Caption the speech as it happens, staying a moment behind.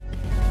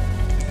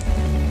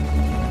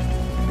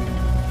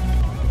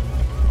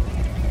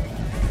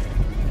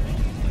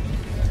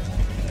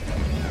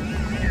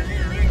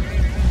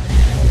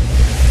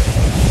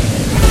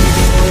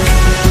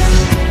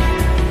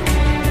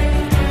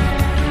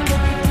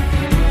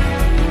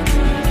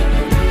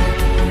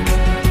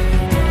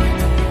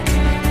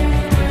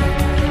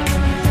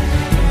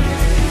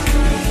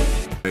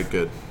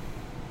Good.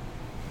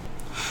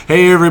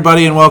 Hey,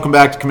 everybody, and welcome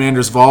back to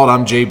Commander's Vault.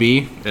 I'm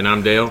JB. And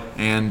I'm Dale.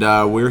 And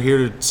we're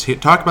here to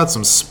talk about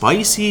some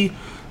spicy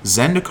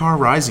Zendikar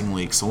Rising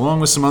leaks, along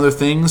with some other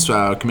things.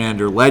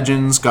 Commander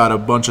Legends got a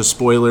bunch of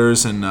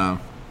spoilers and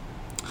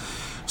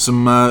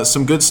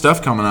some good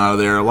stuff coming out of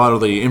there. A lot of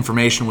the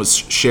information was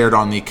shared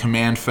on the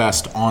Command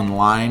Fest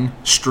online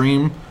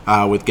stream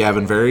with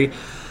Gavin Very.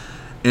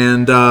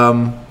 And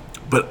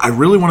but I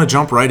really want to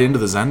jump right into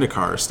the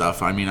Zendikar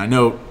stuff. I mean, I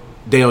know,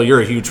 Dale, you're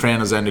a huge fan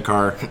of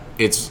Zendikar.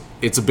 It's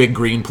a big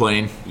green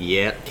plane.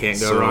 Yeah, can't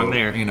go wrong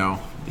there. You know,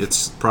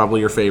 it's probably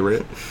your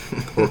favorite,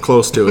 or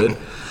close to it.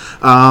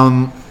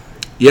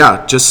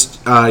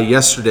 Just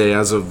yesterday,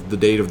 as of the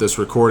date of this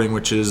recording,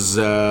 which is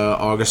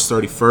August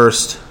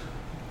 31st,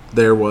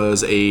 there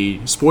was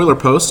a spoiler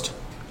post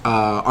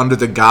under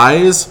the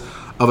guise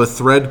of a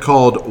thread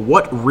called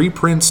 "What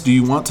reprints do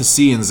you want to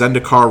see in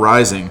Zendikar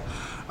Rising?"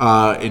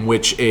 In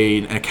which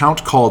an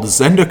account called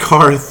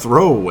Zendikar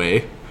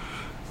Throwaway.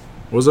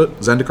 What was it?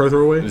 Zendikar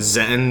Throwaway?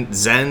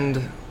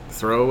 Zend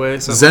Throwaway?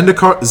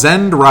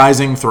 Zend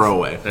Rising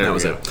Throwaway. That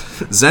was it.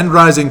 Zend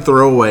Rising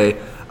Throwaway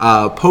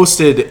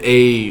posted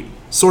a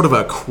sort of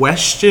a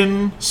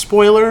question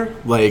spoiler.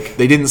 Like,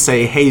 they didn't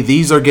say, "Hey,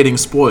 these are getting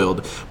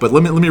spoiled." But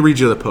let me read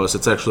you the post.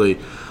 It's actually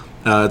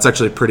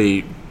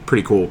pretty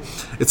cool.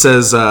 It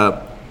says,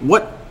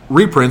 "What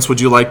reprints would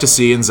you like to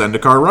see in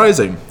Zendikar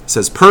Rising?" It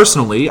says,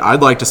 "Personally,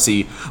 I'd like to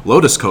see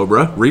Lotus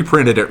Cobra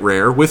reprinted at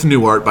Rare with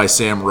new art by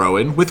Sam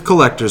Rowan with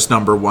collector's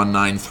number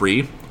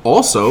 193.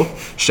 Also,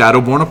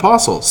 Shadowborn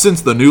Apostle, since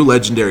the new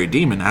legendary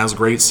demon has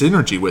great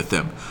synergy with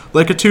them.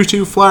 Like a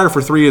 2/2 flyer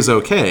for 3 is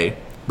okay,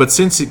 but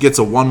since it gets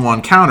a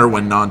 1/1 counter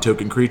when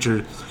non-token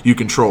creature you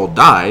control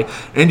die,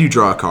 and you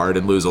draw a card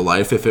and lose a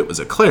life if it was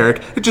a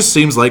cleric, it just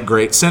seems like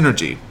great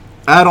synergy.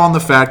 Add on the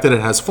fact that it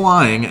has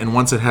flying, and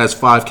once it has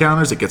 5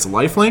 counters, it gets a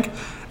lifelink,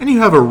 and you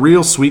have a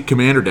real sweet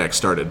commander deck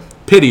started.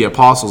 Pity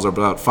Apostles are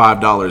about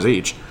 $5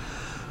 each.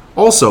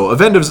 Also,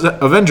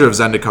 Avenger of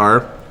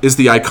Zendikar is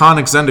the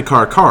iconic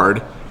Zendikar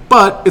card,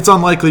 but it's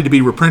unlikely to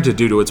be reprinted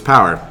due to its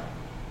power.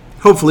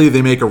 Hopefully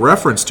they make a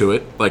reference to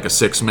it, like a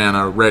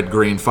 6-mana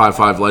red-green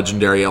 5/5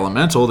 legendary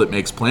elemental that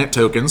makes plant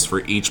tokens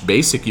for each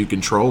basic you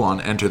control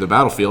on enter the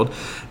battlefield,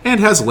 and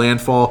has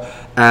landfall,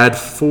 add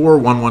 4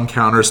 1/1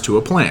 counters to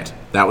a plant.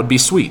 That would be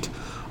sweet.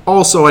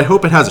 Also, I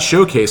hope it has a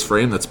showcase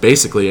frame that's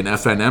basically an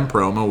FNM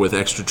promo with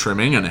extra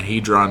trimming and a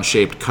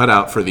Hedron-shaped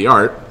cutout for the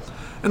art.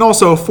 And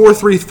also,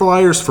 4/3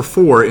 flyers for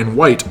 4 in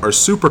white are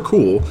super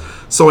cool,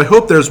 so I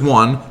hope there's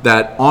one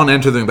that, on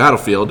entering the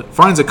battlefield,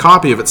 finds a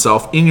copy of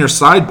itself in your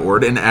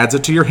sideboard and adds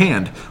it to your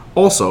hand.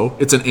 Also,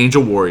 it's an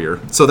Angel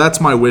Warrior, so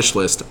that's my wish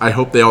list. I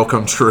hope they all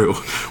come true.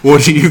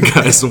 What do you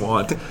guys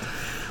want?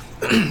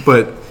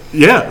 But,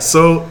 yeah,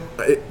 so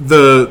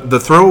the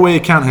throwaway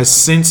account has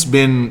since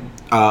been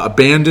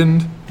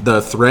abandoned.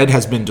 The thread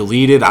has been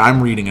deleted.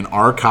 I'm reading an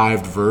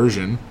archived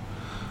version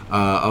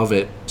of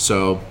it,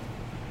 so...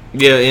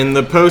 Yeah, and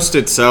the post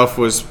itself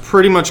was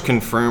pretty much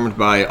confirmed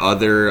by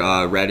other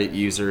Reddit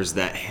users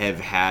that have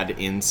had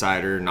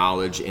insider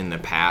knowledge in the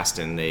past,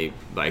 and they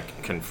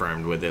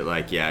confirmed with it.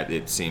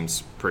 It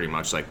seems pretty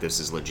much like this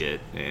is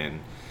legit. And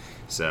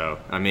so,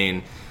 I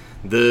mean,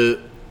 the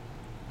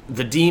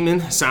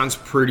demon sounds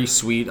pretty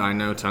sweet. I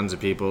know tons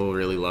of people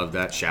really love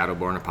that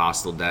Shadowborn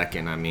Apostle deck,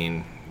 and I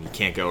mean, you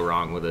can't go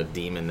wrong with a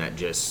demon that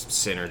just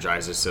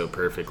synergizes so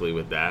perfectly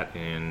with that,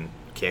 and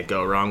can't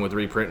go wrong with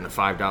reprinting a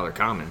 $5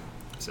 common.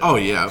 So. Oh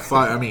yeah,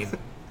 I mean,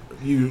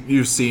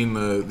 you've seen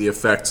the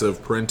effects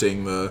of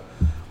printing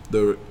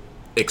the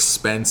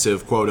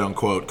expensive quote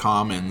unquote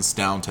commons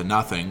down to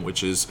nothing,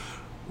 which is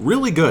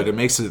really good. It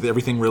makes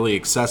everything really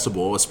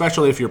accessible,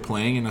 especially if you're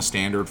playing in a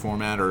standard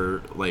format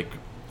or like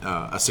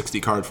a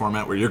 60 card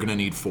format where you're going to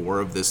need 4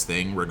 of this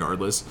thing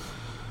regardless.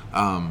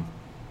 I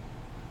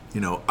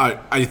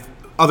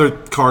other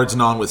cards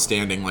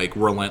notwithstanding, like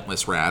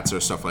Relentless Rats or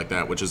stuff like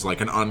that, which is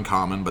like an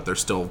uncommon, but they're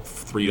still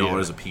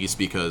 $3 a piece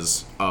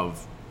because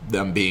of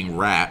them being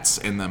rats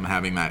and them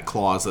having that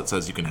clause that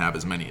says you can have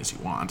as many as you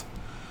want.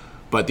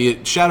 But the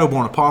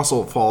Shadowborn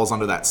Apostle falls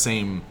under that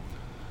same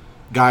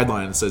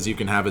guideline. It says you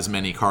can have as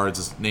many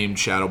cards named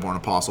Shadowborn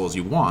Apostle as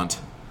you want.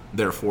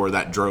 Therefore,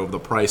 that drove the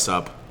price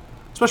up,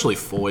 especially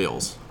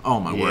foils. Oh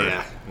my word.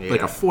 Yeah.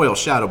 Like a foil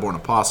Shadowborn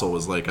Apostle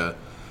was like a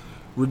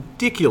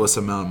ridiculous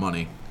amount of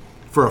money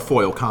for a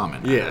foil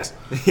common. Yes.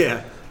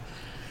 Yeah.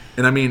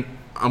 And I mean,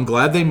 I'm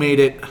glad they made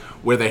it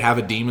where they have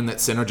a demon that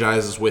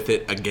synergizes with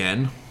it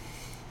again.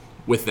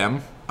 With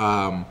them.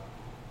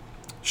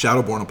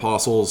 Shadowborn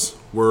Apostles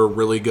were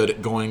really good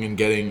at going and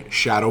getting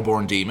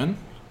Shadowborn Demon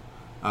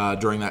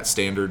during that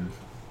standard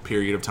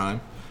period of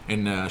time.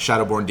 And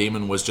Shadowborn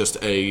Demon was just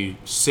a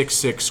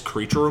 6/6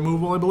 creature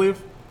removal, I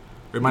believe.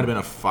 Or it might have been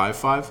a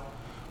 5/5.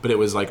 But it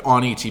was like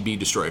on ETB,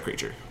 destroy a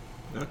creature.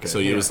 Okay. So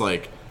it was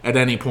like, at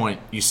any point,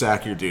 you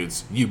sack your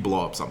dudes, you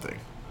blow up something.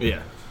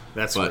 Yeah,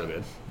 that's real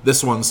good.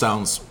 This one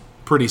sounds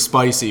pretty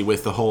spicy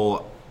with the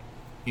whole,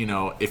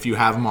 if you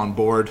have them on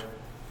board,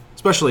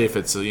 especially if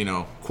it's,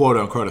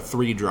 quote-unquote a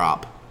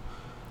 3-drop.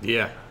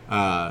 Yeah.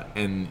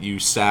 and you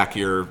stack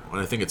your,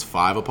 I think it's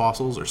 5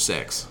 apostles or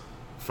 6.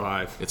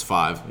 5. It's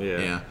 5.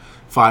 Yeah.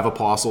 5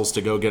 apostles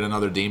to go get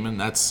another demon.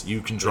 That's,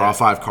 you can draw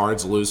 5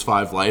 cards, lose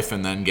 5 life,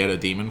 and then get a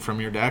demon from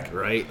your deck.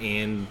 Right,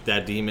 and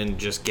that demon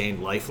just gained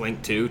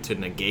lifelink too to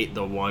negate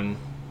the one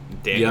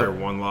Yep.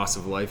 one loss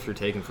of life you're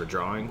taking for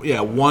drawing.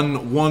 Yeah,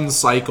 one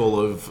cycle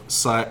of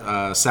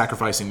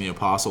sacrificing the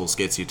apostles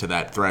gets you to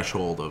that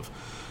threshold of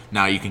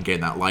now you can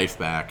gain that life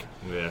back.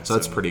 Yeah, so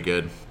that's pretty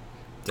good.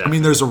 Definitely. I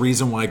mean, there's a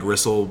reason why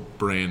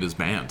Gristlebrand is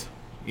banned.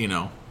 You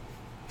know,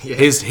 Yeah.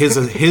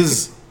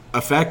 his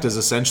effect is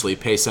essentially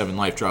pay 7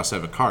 life, draw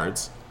 7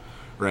 cards,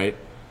 right?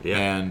 Yeah.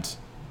 And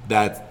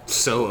that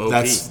so OP.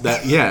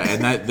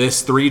 and that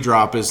this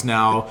 3-drop is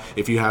now,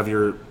 if you have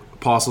your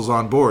apostles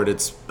on board,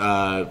 it's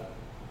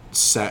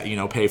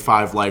pay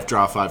 5 life,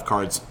 draw 5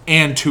 cards,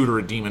 and tutor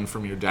a demon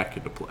from your deck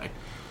into play.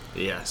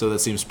 Yeah, So that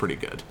seems pretty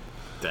good.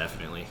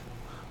 definitely.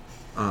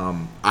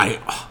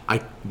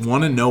 I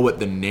want to know what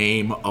the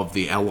name of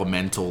the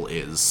elemental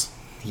is.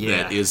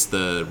 Yeah. That is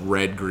the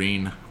red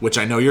green, which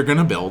I know you're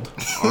gonna build.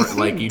 Or,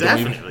 like you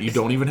Definitely.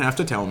 don't even have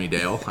to tell me,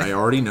 Dale. I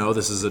already know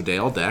this is a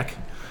Dale deck.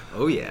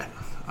 Oh yeah.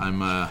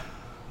 I'm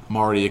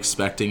already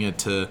expecting it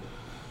to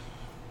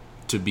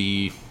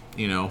be,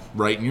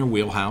 right in your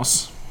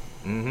wheelhouse.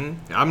 I'm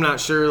not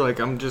sure. Like,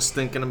 I'm just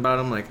thinking about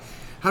them. Like,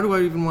 how do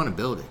I even want to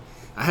build it?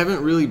 I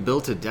haven't really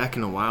built a deck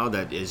in a while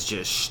that is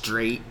just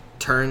straight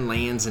turn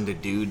lands into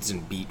dudes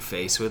and beat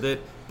face with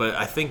it. But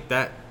I think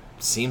that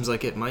seems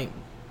like it might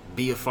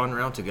be a fun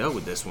route to go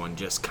with this one.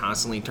 Just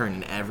constantly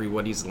turning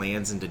everybody's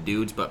lands into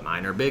dudes, but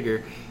mine are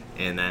bigger,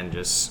 and then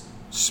just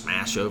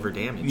smash over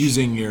damage.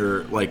 Using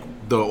your, like,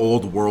 the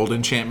old world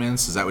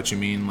enchantments, is that what you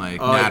mean? Like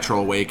Natural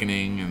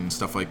Awakening and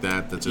stuff like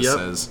that just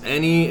says...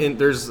 And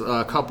there's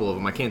a couple of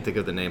them. I can't think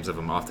of the names of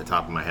them off the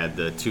top of my head.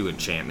 The 2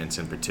 enchantments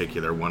in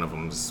particular. One of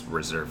them's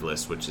Reserve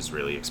List, which is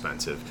really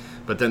expensive.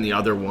 But then the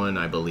other one,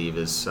 I believe,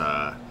 is...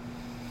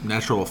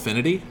 Natural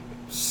Affinity?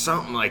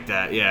 something like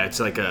that. Yeah, it's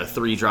like a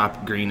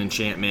 3-drop green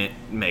enchantment.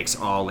 Makes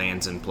all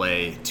lands in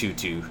play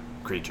 2/2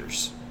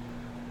 creatures.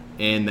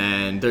 And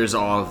then there's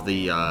all of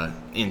the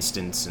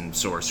instants and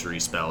sorcery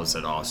spells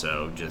that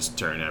also just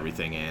turn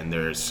everything in.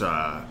 There's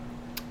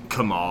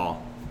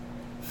Kamal,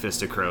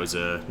 Fist of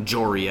Kroza,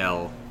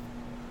 Joriel.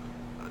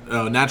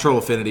 Natural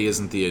Affinity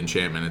isn't the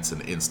enchantment, it's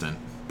an instant.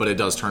 But it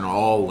does turn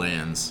all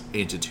lands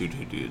into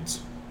 2/2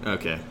 dudes.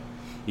 Okay.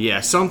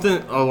 Yeah,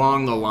 something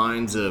along the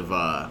lines of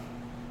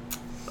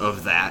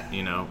that,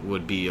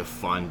 would be a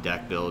fun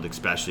deck build,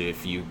 especially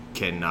if you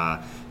can,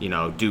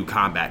 do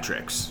combat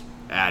tricks.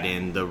 Add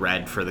in the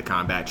red for the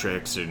combat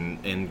tricks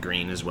and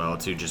green as well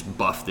to just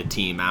buff the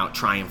team out,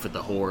 triumph with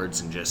the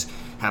hordes, and just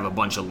have a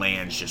bunch of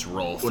lands just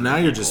roll through. Well, now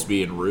you're just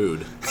being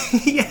rude.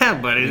 Yeah,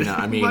 but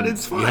but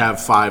it's fun. You have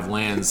 5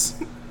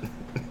 lands,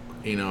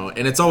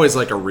 and it's always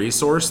like a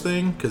resource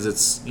thing because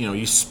it's,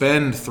 you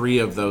spend 3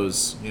 of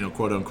those,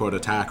 quote unquote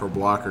attack or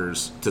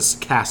blockers to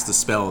cast the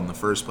spell in the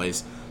first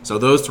place. So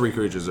those 3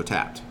 creatures are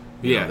tapped.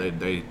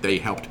 They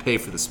helped pay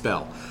for the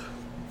spell.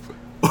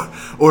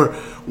 Or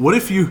what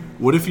if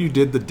you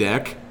did the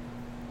deck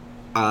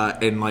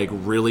and like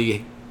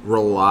really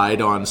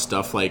relied on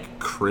stuff like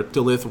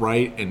Cryptolith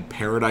Rite and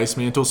Paradise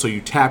Mantle, so you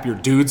tap your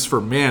dudes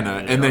for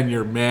mana and then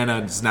your mana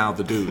is now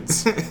the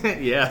dudes.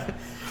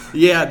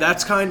 Yeah,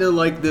 that's kind of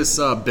like this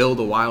build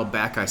a while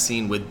back I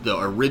seen with the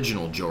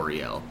original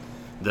Joriel.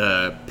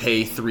 The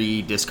pay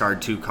 3,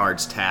 discard 2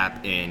 cards,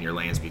 tap, and your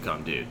lands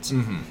become dudes.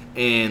 Mm-hmm.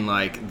 And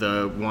like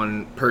the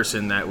one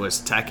person that was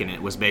teching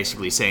it was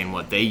basically saying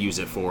what they use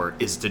it for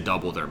is to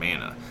double their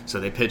mana. So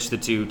they pitch the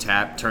 2,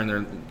 tap, turn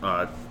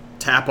their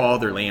tap all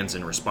their lands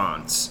in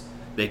response.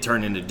 They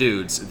turn into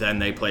dudes. Then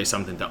they play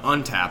something to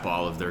untap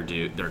all of their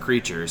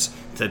creatures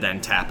to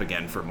then tap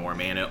again for more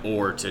mana,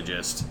 or to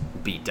just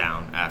beat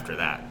down after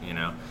that.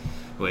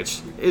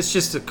 Which is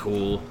just a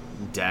cool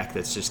deck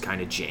that's just kind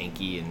of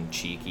janky and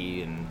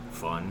cheeky and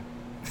fun.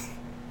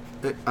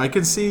 I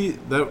can see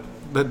that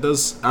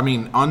does. I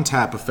mean,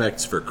 untap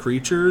effects for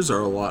creatures are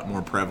a lot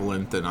more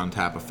prevalent than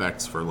untap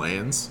effects for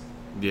lands.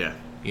 Yeah.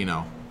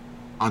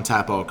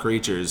 Untap all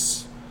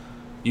creatures,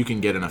 you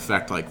can get an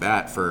effect like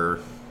that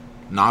for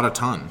not a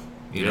ton.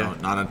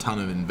 Not a ton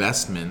of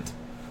investment.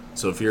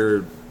 So if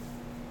you're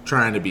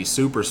trying to be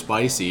super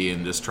spicy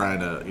and just trying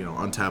to,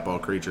 untap all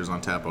creatures,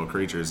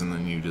 and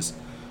then you just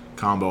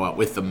combo out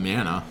with the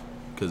mana,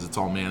 because it's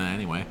all mana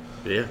anyway.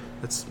 Yeah.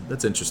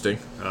 That's interesting.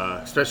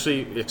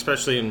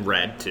 Especially in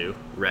red too.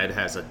 Red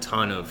has a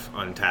ton of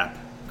untap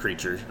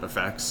creature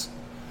effects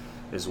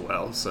as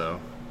well, so.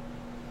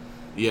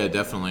 Yeah,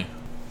 definitely.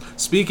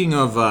 Speaking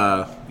of,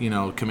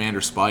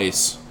 Commander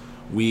Spice,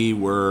 we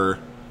were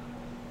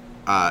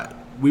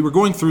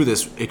going through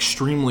this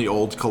extremely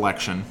old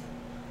collection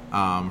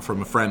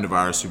from a friend of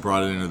ours who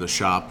brought it into the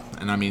shop.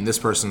 And I mean, this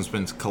person's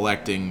been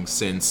collecting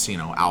since,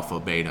 Alpha,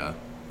 Beta,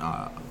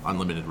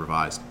 Unlimited,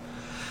 Revised.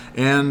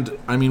 And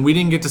I mean, we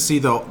didn't get to see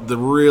the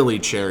really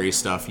cherry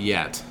stuff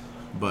yet,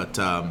 but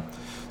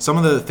some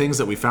of the things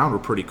that we found were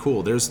pretty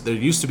cool. There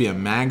used to be a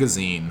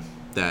magazine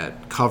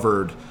that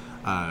covered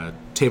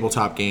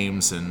tabletop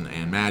games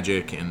and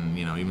Magic and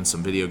even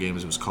some video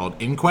games. It was called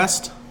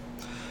Inquest,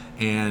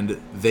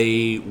 and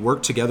they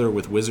worked together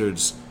with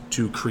Wizards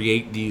to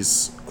create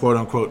these quote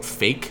unquote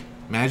fake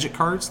Magic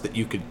cards that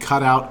you could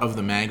cut out of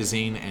the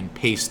magazine and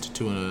paste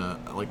to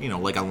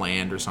like a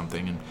land or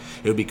something, and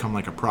it would become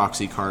like a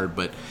proxy card.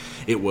 But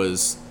it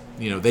was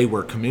they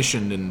were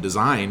commissioned and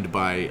designed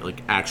by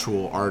like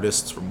actual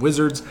artists from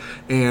Wizards,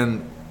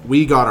 and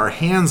we got our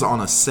hands on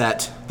a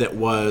set that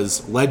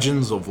was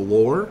Legends of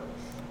Lore.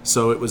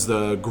 So it was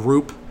the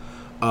group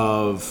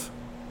of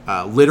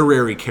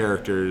literary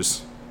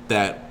characters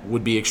that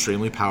would be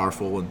extremely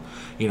powerful, and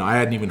I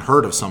hadn't even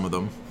heard of some of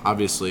them.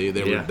 Obviously,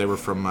 they were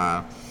from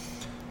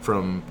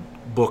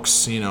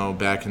books,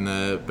 back in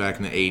the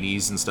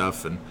 80s and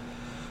stuff, and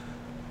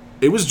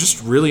it was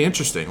just really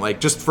interesting.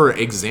 Like, just for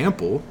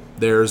example,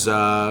 there's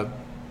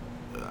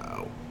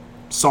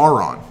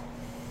Sauron,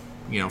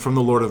 from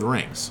the Lord of the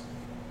Rings,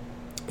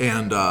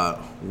 and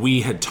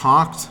we had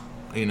talked,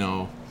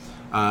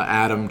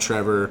 Adam,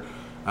 Trevor,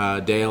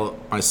 Dale,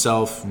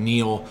 myself,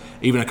 Neil,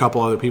 even a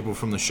couple other people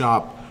from the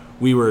shop.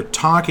 We were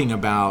talking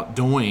about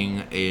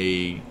doing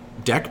a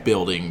deck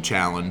building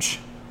challenge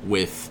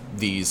with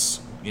these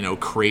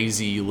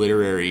crazy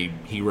literary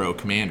hero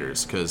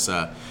commanders, because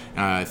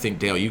I think,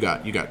 Dale, you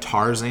got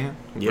Tarzan.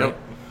 Yep, right?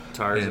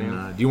 Tarzan.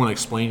 And, do you want to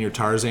explain your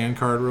Tarzan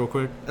card real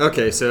quick?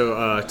 Okay,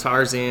 so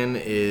Tarzan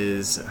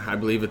is, I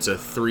believe it's a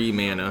 3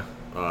 mana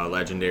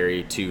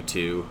legendary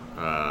 2/2,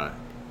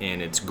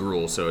 and it's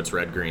Gruul, so it's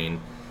red-green,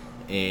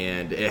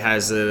 and it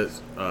has a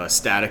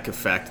static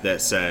effect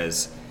that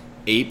says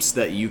apes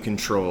that you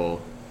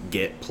control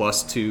get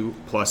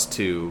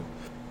 +2/+2,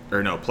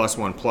 or no,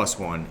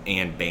 +1/+1,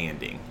 and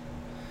banding.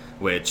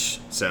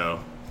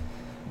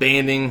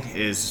 Banding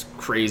is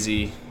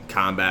crazy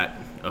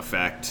combat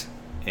effect,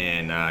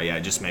 and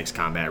it just makes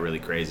combat really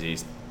crazy.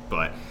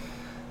 But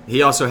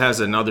he also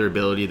has another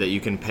ability that you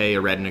can pay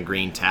a red and a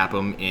green, tap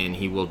him, and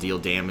he will deal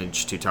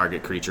damage to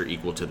target creature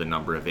equal to the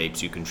number of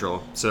apes you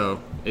control. So,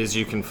 as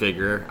you can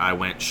figure, I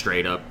went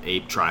straight up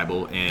ape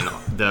tribal, and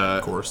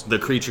the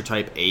creature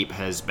type ape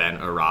has been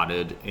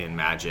eroded in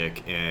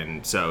Magic,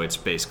 and so it's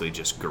basically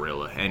just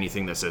gorilla.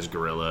 Anything that says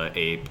gorilla,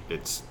 ape,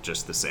 it's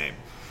just the same.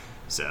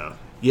 So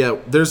yeah,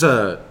 there's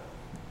the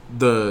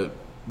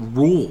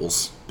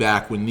rules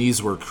back when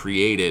these were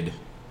created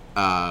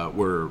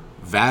were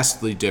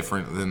vastly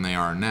different than they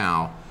are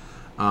now.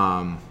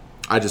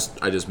 I just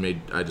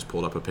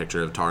pulled up a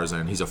picture of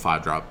Tarzan. He's a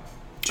 5-drop.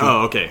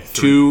 Oh, okay.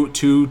 Two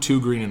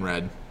green and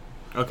red.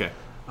 Okay.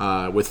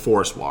 With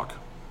Forest Walk.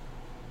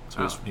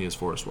 So he has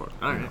Forest Walk.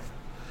 All right.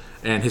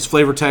 And his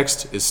flavor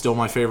text is still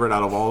my favorite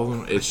out of all of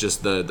them. It's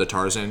just the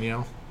Tarzan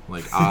yell,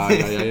 like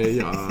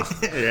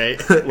right.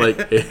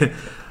 Like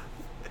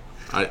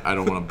I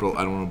don't want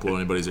to blow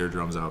anybody's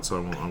eardrums out, so I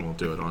won't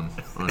do it on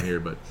here.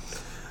 But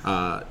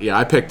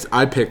I picked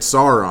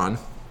Sauron,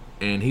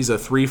 and he's a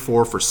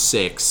 3/4 for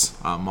 6,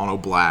 mono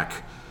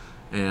black,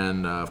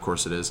 and of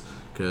course it is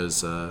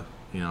because I'm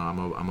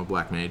a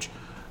black mage.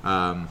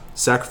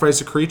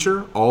 Sacrifice a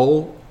creature.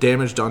 All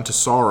damage done to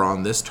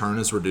Sauron this turn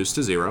is reduced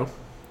to 0,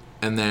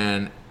 and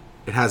then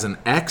it has an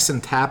X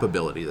and tap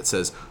ability that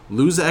says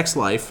lose X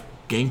life,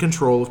 gain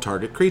control of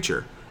target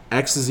creature.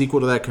 X is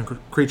equal to that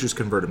creature's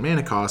converted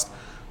mana cost.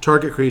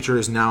 Target creature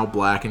is now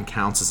black and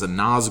counts as a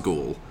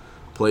Nazgul.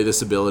 Play this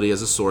ability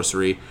as a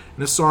sorcery,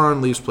 and if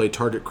Sauron leaves play,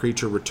 target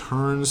creature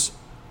returns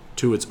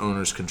to its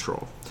owner's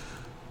control.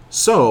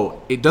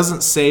 So, it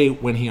doesn't say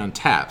when he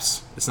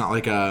untaps. It's not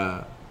like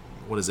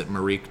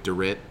Marique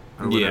Durit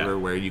or whatever,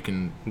 where you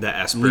can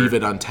leave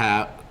it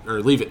untapped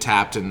or leave it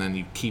tapped and then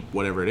you keep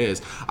whatever it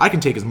is. I can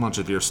take as much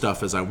of your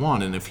stuff as I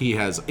want, and if he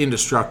has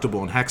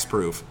indestructible and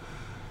hexproof,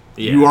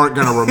 you aren't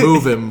going to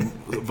remove him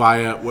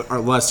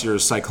unless you're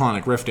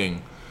cyclonic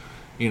rifting,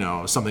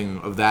 something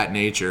of that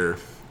nature.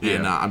 Yeah.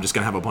 And I'm just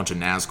going to have a bunch of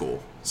Nazgul.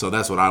 So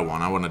that's what I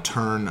want. I want to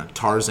turn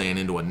Tarzan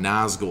into a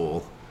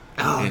Nazgul. Oh,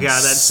 God,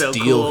 that's so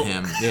cool. Steal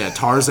him. Yeah,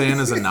 Tarzan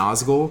is a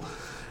Nazgul.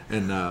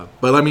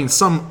 But I mean,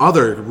 some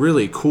other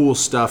really cool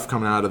stuff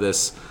coming out of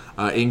this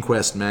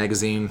Inquest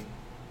magazine.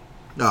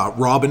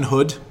 Robin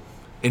Hood,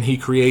 and he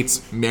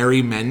creates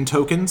Merry Men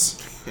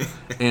tokens.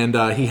 And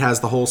he has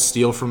the whole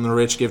steal from the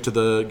rich, give to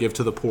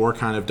the poor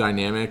kind of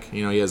dynamic.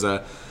 He has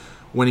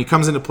when he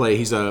comes into play,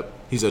 he's a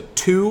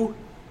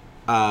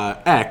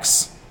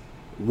 2X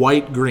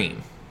white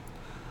green.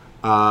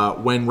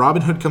 When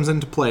Robin Hood comes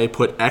into play,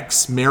 put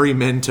X Merry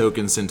Men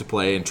tokens into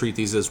play and treat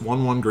these as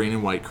 1/1 green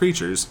and white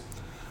creatures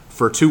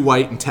for 2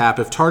 white and tap.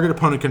 If target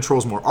opponent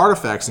controls more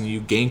artifacts and you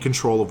gain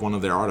control of one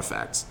of their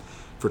artifacts.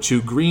 For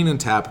 2 green and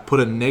tap, put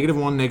a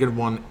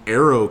 -1/-1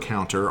 arrow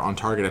counter on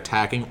target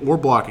attacking or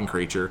blocking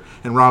creature,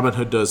 and Robin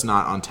Hood does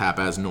not untap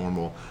as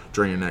normal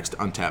during your next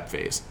untap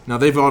phase. Now,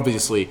 they've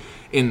obviously,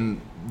 in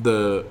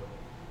the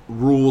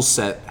rule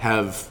set,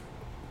 have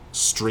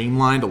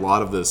streamlined a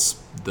lot of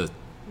the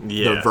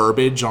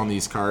verbiage on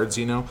these cards,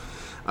 It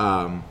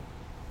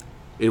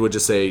would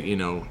just say, he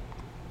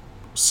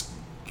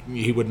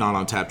would not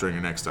untap during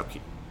your next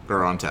upkeep.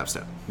 or on tap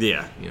step.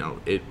 Yeah. You know,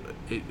 it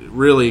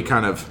really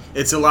kind of...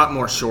 It's a lot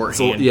more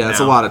shorthand. It's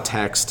a lot of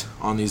text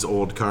on these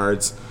old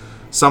cards.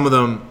 Some of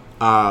them,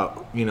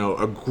 you know,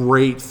 a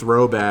great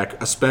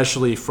throwback,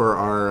 especially for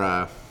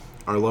our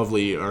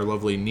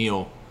lovely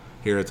Neil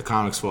here at the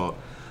Comics Vault,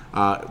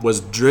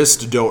 was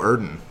Drizzt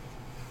Do'Urden.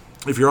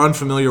 If you're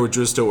unfamiliar with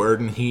Drizzt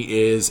Do'Urden,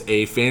 he is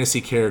a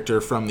fantasy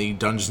character from the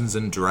Dungeons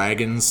and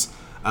Dragons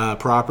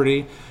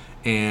property,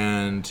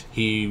 and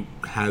he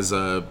has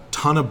a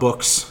ton of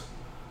books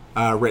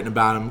written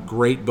about him.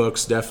 Great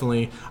books,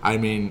 definitely. I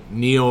mean,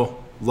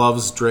 Neil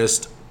loves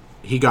Drizzt.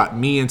 He got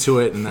me into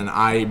it, and then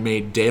I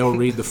made Dale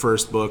read the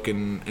first book,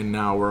 and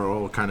now we're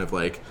all kind of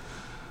like,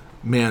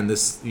 man,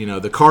 this, you know,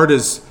 the card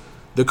is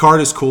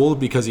cool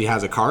because he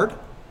has a card,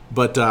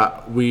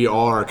 but we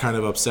all are kind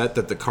of upset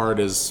that the card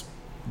is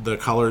the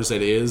colors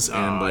it is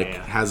and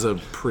has a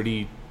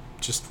pretty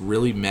just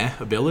really meh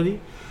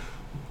ability.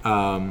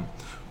 But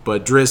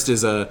Drizzt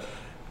is a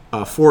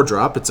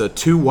 4-drop. It's a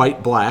 2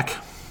 white black,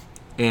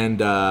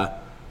 and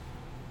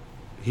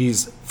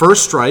he's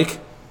first strike,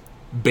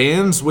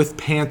 bands with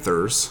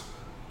Panthers.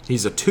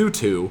 He's a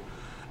 2/2,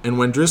 and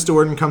when Drizzt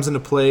Do'Urden comes into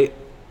play,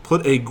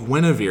 put a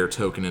Guinevere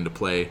token into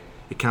play.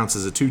 It counts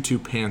as a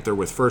 2/2 Panther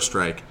with first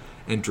strike,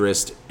 and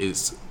Drizzt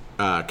is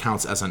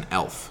counts as an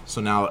elf.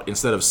 So now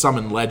instead of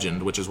summon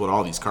legend, which is what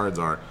all these cards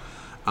are,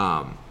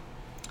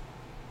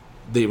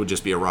 they would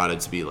just be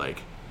eroded to be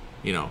like,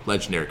 you know,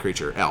 legendary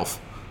creature,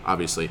 elf,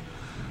 obviously.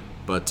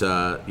 But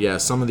yeah,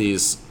 some of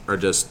these are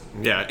just...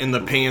 Yeah, and the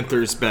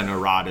Panther's been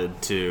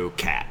eroded to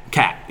cat.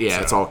 Cat, yeah,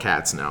 so. It's all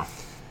cats now.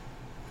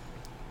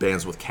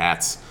 Bands with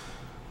cats.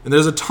 And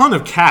there's a ton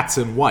of cats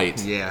in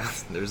white. Yeah,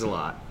 there's a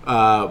lot.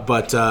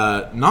 But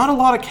not a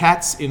lot of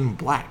cats in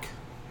black.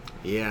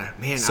 Yeah,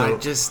 man, so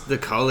the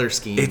color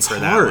scheme for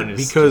that hard one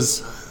is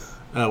because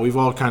we've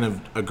all kind of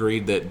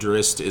agreed that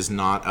Drizzt is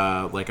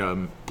not like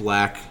a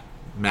black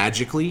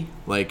magically.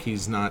 Like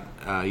he's not,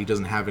 he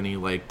doesn't have any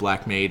like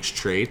black mage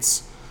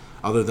traits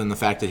other than the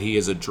fact that he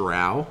is a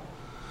drow.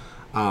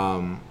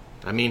 I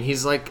mean,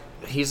 he's like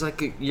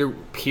your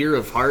peer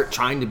of heart,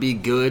 trying to be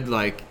good,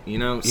 like, you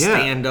know,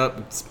 stand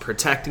up,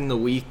 protecting the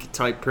weak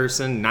type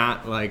person,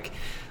 not like...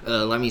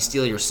 let me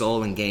steal your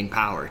soul and gain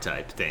power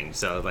type thing.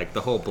 So like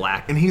the whole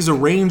black, and he's a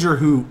ranger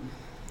who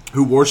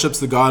worships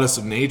the goddess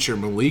of nature,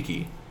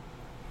 Maliki.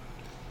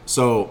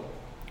 So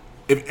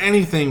if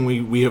anything,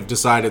 we have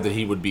decided that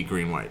he would be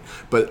green white.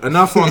 But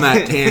enough on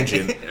that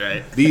tangent.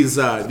 Right. These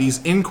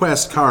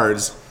Inquest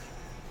cards,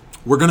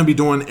 we're going to be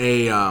doing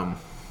a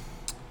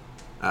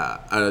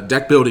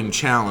deck building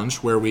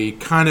challenge where we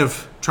kind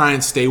of try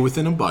and stay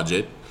within a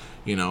budget.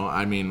 You know,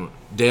 I mean,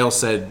 Dale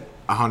said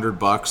 $100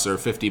 or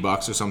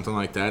 $50 or something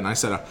like that, and I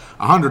said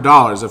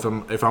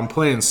 $100. If I'm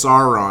playing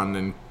Sauron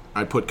and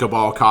I put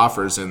Cabal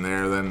Coffers in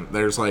there, then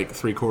there's like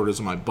 3/4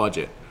 of my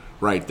budget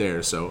right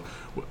there. So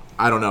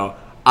I don't know.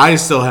 I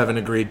still haven't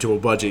agreed to a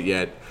budget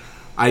yet.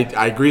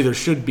 I agree there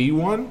should be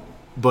one,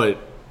 but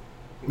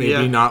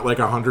maybe not like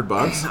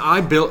 $100.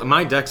 I built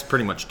my deck's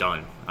pretty much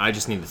done. I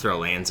just need to throw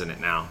lands in it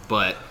now,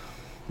 but.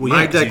 Well,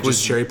 my deck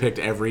was cherry-picked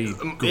every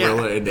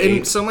gorilla and ape.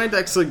 And so my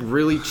deck's like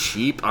really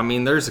cheap. I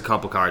mean, there's a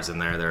couple cards in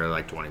there that are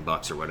like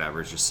 $20 or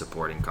whatever, just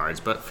supporting cards.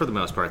 But for the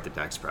most part, the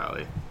deck's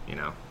probably, you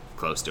know,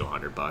 close to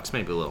 $100,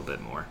 maybe a little bit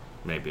more,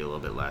 maybe a little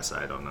bit less.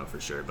 I don't know for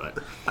sure, but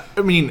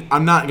I mean,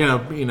 I'm not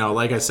gonna, you know,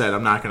 like I said,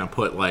 I'm not gonna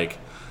put like.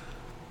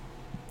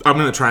 I'm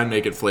gonna try and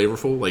make it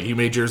flavorful. Like you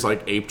made yours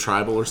like ape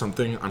tribal or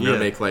something. I'm gonna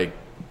make like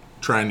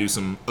try and do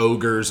some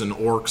ogres and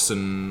orcs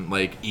and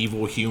like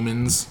evil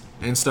humans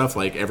and stuff,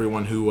 like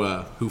everyone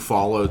who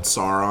followed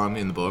Sauron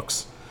in the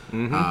books.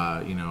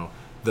 Mm-hmm. You know,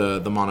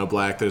 the mono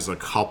black. There's a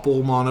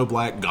couple mono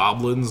black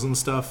goblins and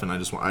stuff, and I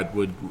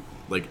would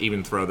like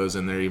even throw those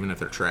in there, even if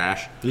they're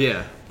trash.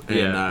 Yeah.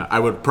 And I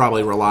would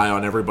probably rely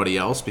on everybody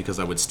else because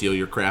I would steal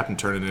your crap and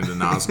turn it into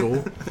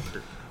Nazgul.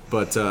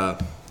 But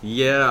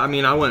yeah, I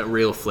mean, I went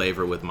real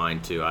flavor with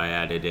mine too. I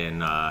added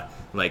in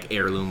like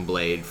heirloom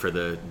blade for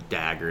the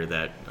dagger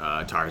that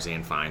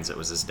Tarzan finds that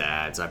was his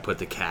dad's. I put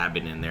the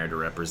cabin in there to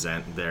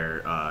represent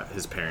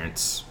his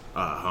parents'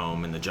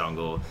 home in the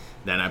jungle.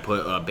 Then I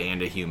put a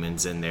band of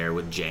humans in there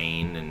with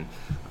Jane and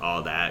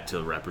all that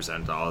to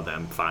represent all of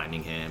them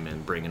finding him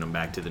and bringing him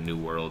back to the new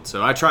world.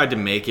 So I tried to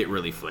make it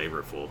really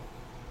flavorful.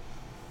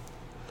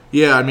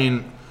 Yeah, I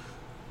mean,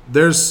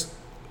 there's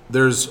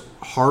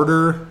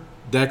harder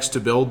decks to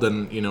build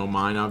than, you know,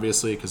 mine,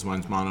 obviously, because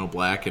mine's mono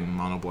black, and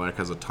mono black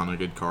has a ton of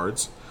good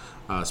cards,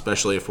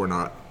 especially if we're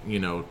not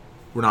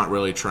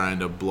really trying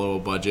to blow a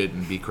budget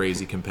and be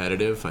crazy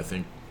competitive. I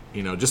think,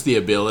 you know, just the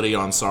ability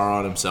on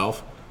Sauron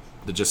himself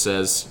that just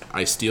says,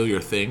 I steal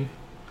your thing.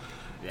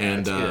 Yeah,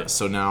 and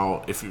so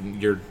now if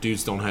your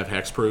dudes don't have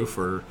hexproof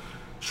or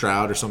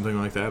shroud or something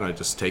like that, I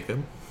just take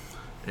them.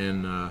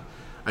 And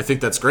I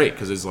think that's great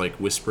because it's like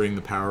whispering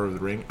the power of the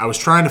ring. I was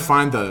trying to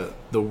find the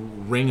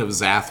ring of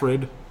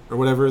Zathrid or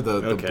whatever,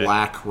 the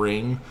black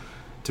ring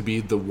to be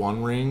the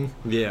one ring.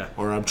 Yeah.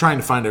 Or I'm trying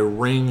to find a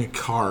ring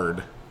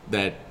card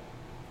that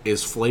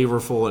is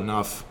flavorful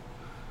enough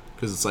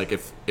Because it's like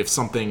if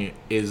something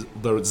is,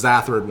 the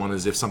Zathrid one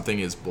is if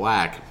something is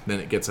black, then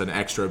it gets an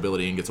extra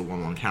ability and gets a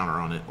 1/1 counter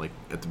on it, like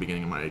at the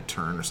beginning of my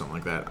turn or something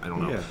like that. I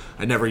don't know. Yeah.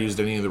 I never used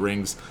any of the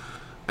rings.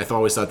 I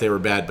always thought they were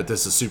bad, but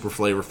this is super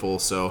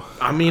flavorful. So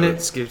I mean,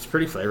 it's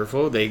pretty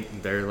flavorful.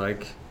 They're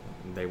like,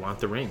 they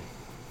want the ring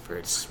for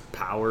its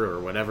power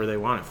or whatever they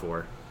want it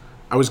for.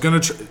 I was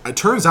gonna. It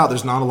turns out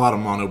there's not a lot of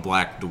mono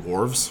black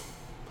dwarves.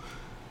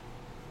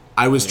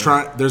 I was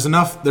trying. There's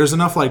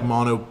enough like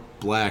mono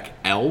black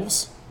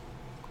elves.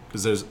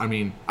 Because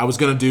I was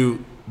gonna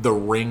do the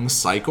ring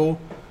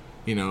cycle,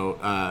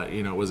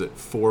 was it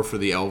 4 for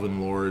the Elven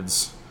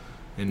Lords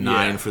and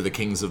 9 for the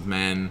Kings of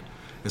Men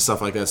and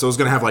stuff like that. So I was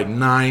gonna have like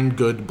 9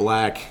 good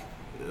black,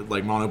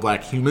 like mono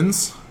black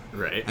humans,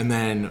 right? And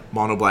then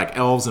mono black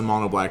elves and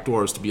mono black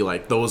dwarves to be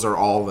like those are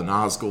all the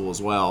Nazgul as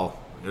well,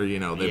 or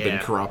they've been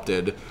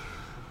corrupted,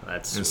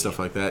 and stuff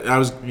like that. I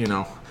was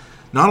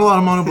not a lot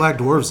of mono black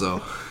dwarves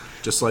though,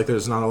 just like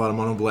there's not a lot of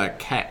mono black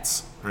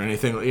cats or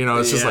anything.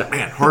 It's just like,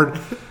 man,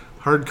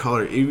 hard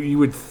color. You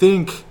would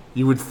think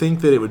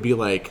that it would be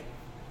like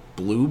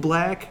blue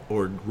black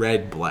or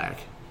red black,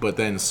 but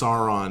then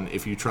Sauron,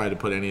 if you try to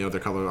put any other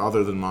color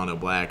other than mono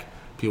black,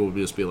 people would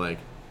just be like,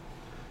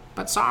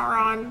 but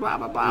Sauron, blah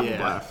blah blah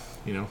blah.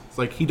 It's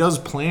like he does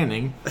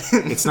planning.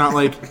 It's not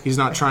like he's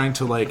not trying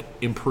to like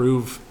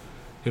improve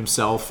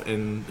himself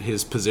and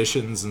his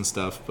positions and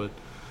stuff, but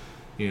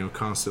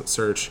constant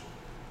search.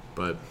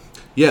 But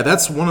yeah,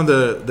 that's one of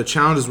the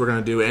challenges we're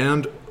gonna do,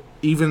 and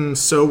even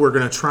so, we're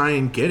going to try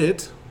and get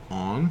it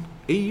on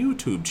a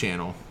YouTube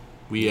channel.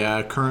 We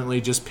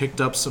currently just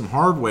picked up some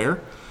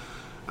hardware,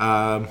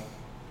 and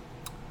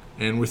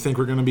we think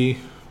we're going to be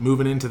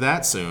moving into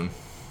that soon.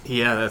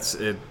 Yeah, that's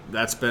it.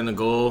 That's been a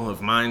goal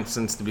of mine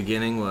since the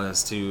beginning,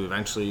 was to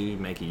eventually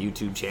make a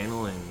YouTube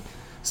channel and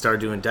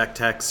start doing deck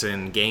techs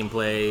and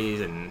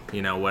gameplays and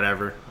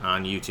whatever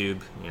on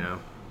YouTube.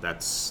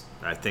 That's,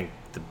 I think,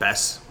 the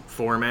best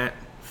format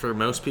for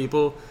most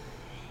people.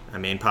 I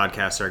mean,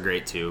 podcasts are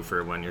great, too,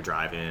 for when you're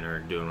driving or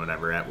doing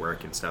whatever at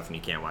work and stuff and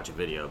you can't watch a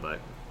video.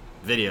 But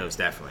videos,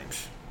 definitely.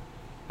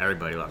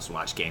 Everybody loves to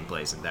watch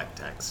gameplays and deck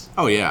techs.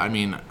 Oh, yeah. I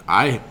mean,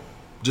 I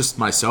just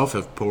myself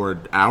have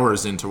poured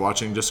hours into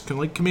watching just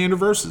like Commander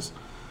Versus.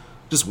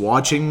 Just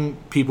watching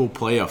people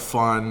play a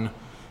fun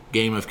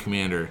game of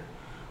Commander,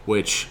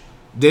 which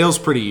Dale's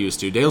pretty used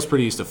to. Dale's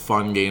pretty used to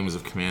fun games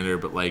of Commander,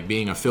 but like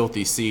being a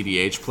filthy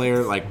CDH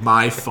player, like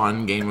my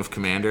fun game of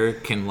Commander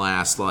can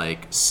last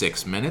like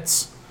 6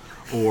 minutes.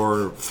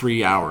 Or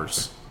 3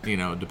 hours,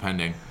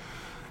 depending.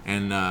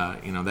 And,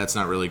 that's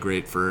not really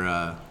great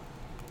for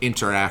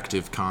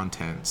interactive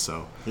content.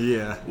 So,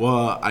 yeah.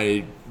 Well,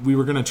 we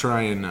were going to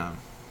try and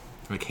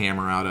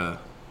hammer out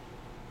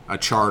a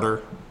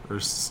charter or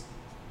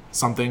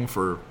something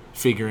for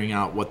figuring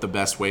out what the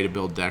best way to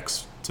build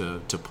decks to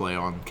play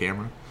on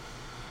camera.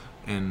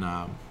 And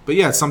but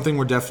yeah, it's something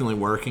we're definitely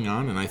working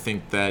on, and I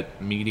think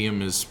that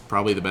Medium is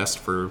probably the best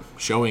for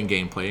showing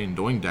gameplay and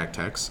doing deck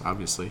techs,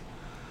 obviously.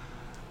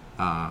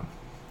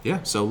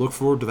 So look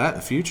forward to that in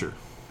the future.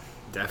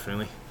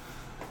 Definitely.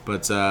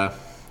 But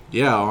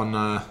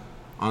on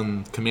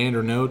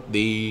Commander note,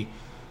 the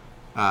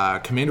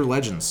Commander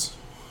Legends.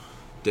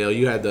 Dale,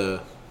 you had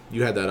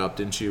that up,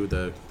 didn't you?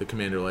 The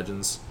Commander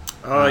Legends.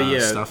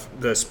 Stuff.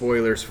 The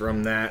spoilers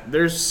from that.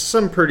 There's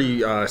some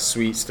pretty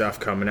sweet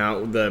stuff coming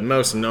out. The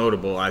most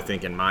notable, I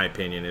think, in my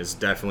opinion, is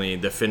definitely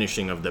the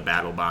finishing of the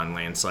Battle Bond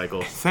land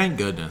cycle. Thank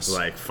goodness.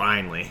 Like,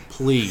 finally.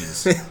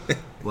 Please.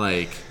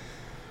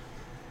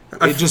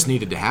 It just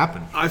needed to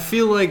happen. I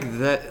feel like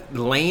that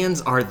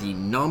lands are the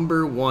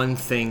number one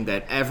thing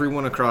that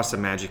everyone across the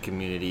Magic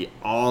community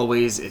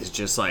always is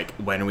just like,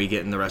 when are we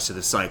getting the rest of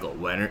the cycle?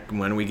 When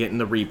are we getting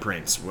the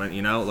reprints? When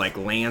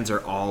lands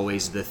are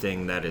always the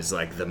thing that is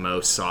like the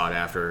most sought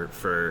after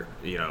for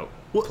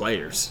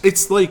players.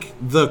 It's like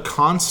the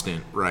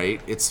constant, right?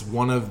 It's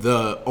one of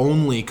the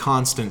only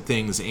constant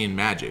things in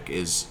Magic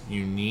is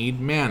you need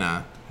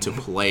mana to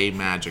play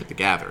Magic the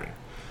Gathering.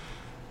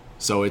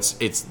 So it's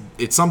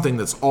something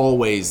that's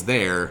always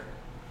there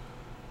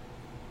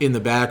in the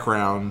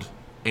background,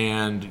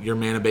 and your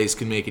mana base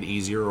can make it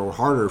easier or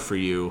harder for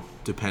you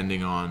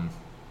depending on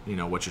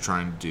what you're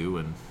trying to do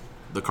and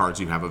the cards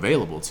you have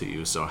available to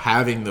you. So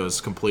having those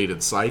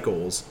completed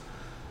cycles,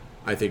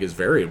 I think, is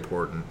very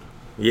important.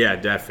 Yeah,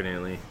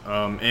 definitely.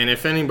 And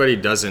if anybody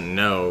doesn't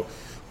know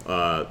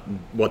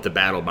what the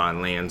Battle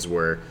Bond lands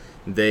were,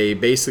 they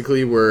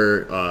basically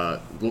were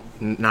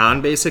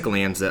non-basic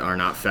lands that are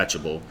not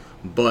fetchable.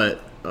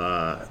 But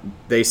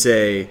they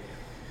say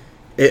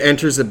it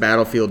enters the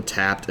battlefield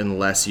tapped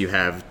unless you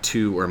have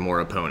 2 or more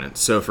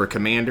opponents. So for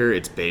Commander,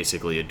 it's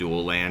basically a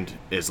dual land.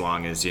 As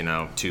long as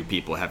 2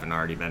 people haven't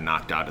already been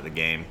knocked out of the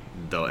game,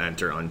 they'll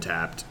enter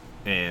untapped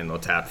and they'll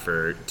tap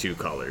for 2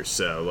 colors.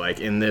 So like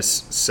in this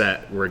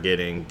set, we're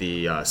getting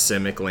the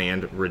Simic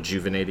land,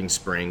 Rejuvenating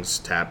Springs,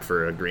 tap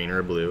for a green or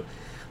a blue.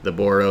 The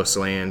Boros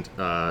land,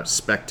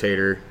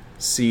 Spectator,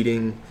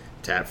 Seeding,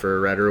 tap for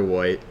a red or a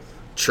white.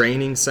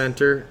 Training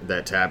Center,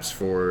 that taps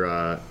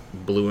for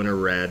blue and a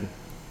red.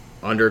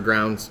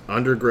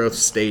 Undergrowth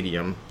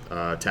Stadium,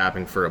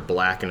 tapping for a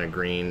black and a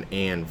green,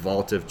 and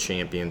Vault of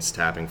Champions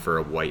tapping for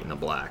a white and a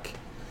black.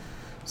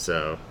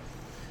 So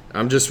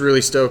I'm just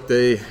really stoked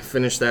they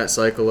finished that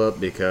cycle up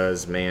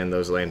because, man,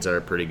 those lands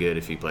are pretty good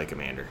if you play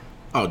Commander.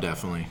 Oh,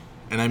 definitely.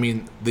 And I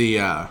mean, they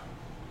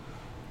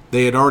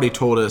had already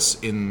told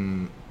us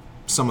in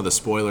some of the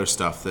spoiler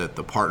stuff that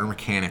the partner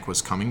mechanic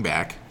was coming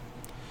back,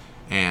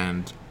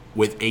 and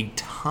with a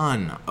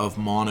ton of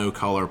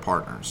monocolor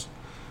partners.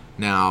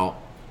 Now,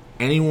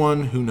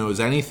 anyone who knows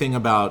anything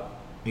about,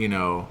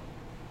 EDH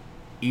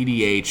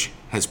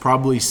has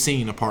probably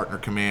seen a partner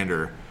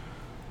commander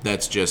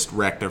that's just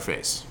wrecked their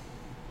face.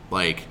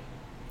 Like,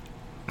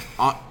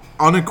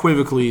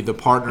 unequivocally, the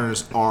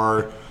partners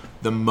are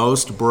the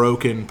most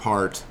broken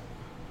part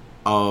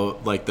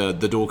of, like, the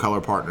dual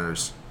color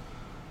partners.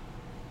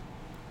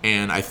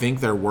 And I think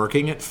they're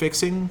working at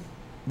fixing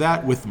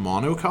that with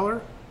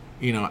monocolor.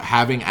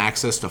 Having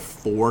access to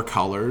 4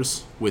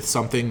 colors with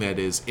something that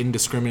is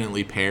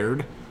indiscriminately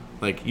paired.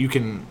 Like, you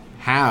can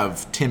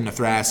have Tymna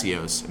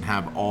Thrasios and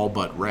have all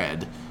but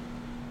red.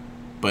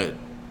 But,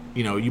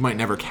 you might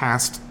never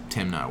cast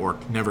Tymna or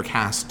never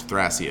cast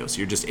Thrasios.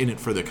 You're just in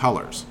it for the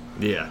colors.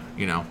 Yeah.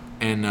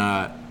 And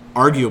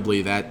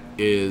arguably that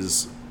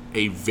is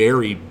a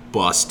very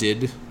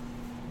busted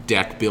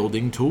deck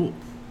building tool.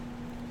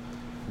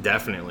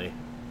 Definitely.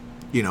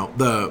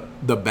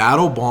 The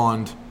Battle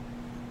Bond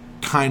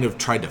kind of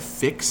tried to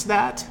fix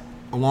that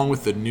along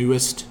with the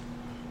newest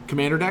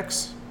commander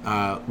decks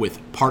with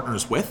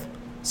partners with.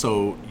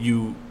 So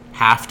you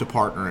have to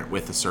partner it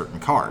with a certain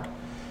card.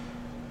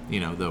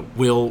 The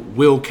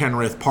Will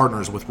Kenrith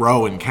partners with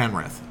Rowan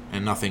Kenrith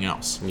and nothing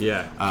else.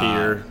 Yeah,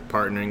 Pier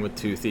partnering with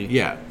Toothy.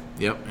 Yeah,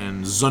 yep.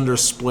 And Zunder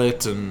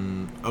Split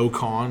and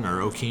Okon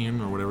or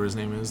Okeen or whatever his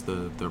name is,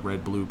 the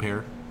red-blue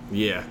pair.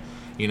 Yeah.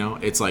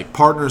 It's like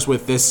partners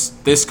with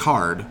this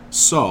card,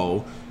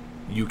 so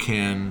you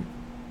can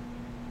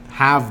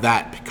have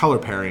that color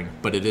pairing,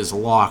 but it is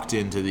locked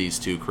into these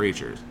 2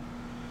 creatures.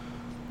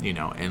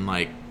 And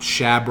like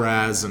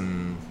Shabraz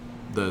and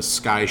the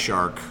Sky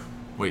Shark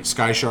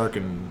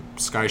and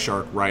Sky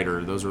Shark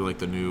Rider, those are like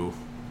the new. Do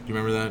you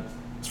remember that?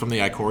 It's from the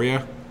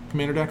Ikoria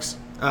commander decks.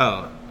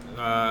 Oh.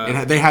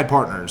 They had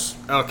partners.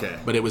 Okay.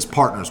 But it was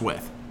partners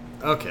with.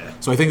 Okay.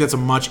 So I think that's a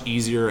much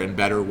easier and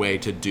better way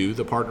to do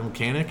the partner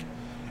mechanic.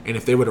 And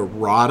if they would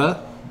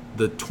errata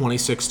the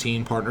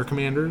 2016 partner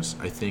commanders,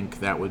 I think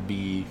that would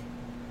be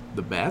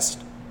the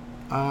best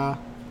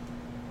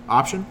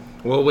option.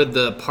 Well, with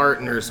the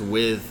partners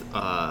with,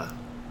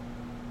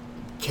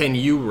 can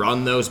you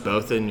run those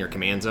both in your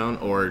command zone,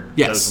 or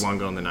does one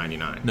go in the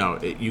 99? No,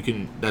 you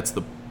can. That's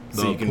the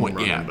so you can point.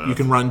 Run Yeah, them both. You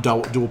can run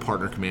dual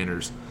partner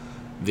commanders.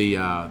 The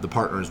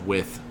partners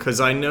with. Because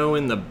I know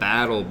in the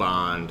Battle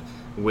Bond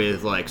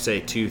with, like, say,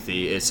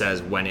 Toothy, it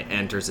says when it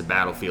enters the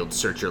battlefield,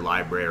 search your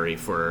library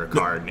for a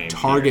card named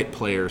target Pier.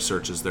 player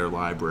searches their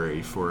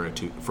library for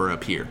a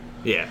Pier.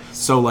 Yeah.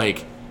 So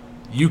like,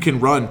 you can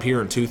run Pier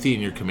and Toothy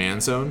in your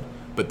command zone,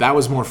 but that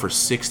was more for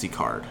 60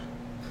 card.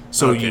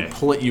 So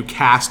you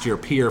cast your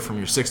Pier from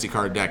your 60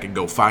 card deck and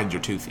go find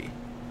your Toothy.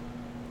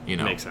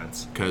 Makes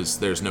sense. Because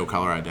there's no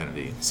color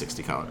identity,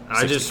 60 color.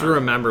 I just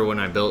remember when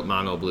I built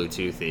Mono Blue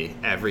Toothy,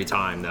 every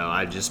time, though,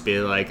 I'd just be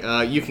like,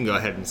 you can go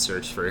ahead and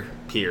search for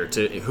Pier.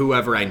 To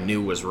whoever I knew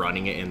was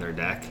running it in their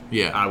deck,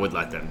 I would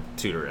let them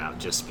tutor it out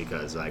just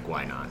because, like,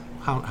 why not?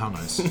 How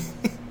nice.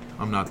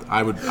 I'm not.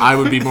 I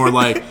would be more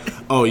like,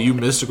 oh, you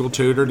mystical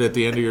tutored at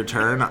the end of your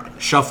turn.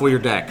 Shuffle your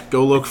deck.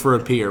 Go look for a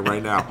Pier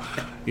right now.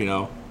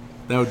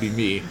 That would be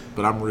me.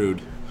 But I'm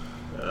rude.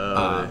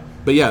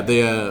 But yeah,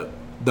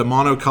 the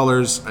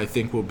monocolors I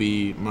think will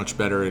be much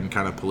better in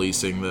kind of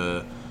policing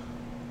the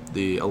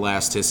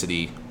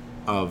elasticity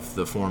of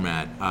the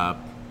format.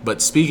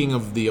 But speaking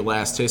of the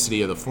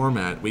elasticity of the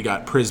format, we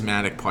got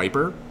Prismatic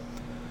Piper.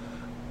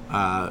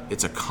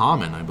 It's a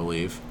common, I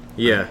believe.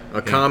 Yeah,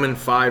 common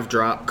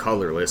 5-drop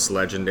colorless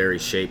legendary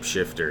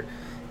shapeshifter.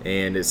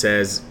 And it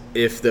says,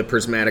 if the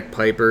Prismatic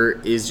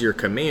Piper is your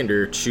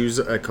commander, choose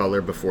a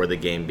color before the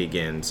game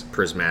begins.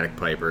 Prismatic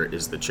Piper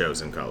is the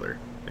chosen color.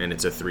 And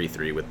it's a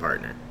 3/3 with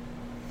partner.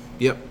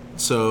 Yep.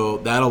 So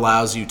that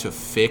allows you to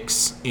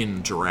fix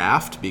in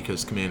draft,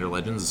 because Commander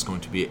Legends is going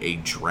to be a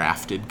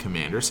drafted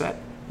commander set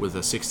with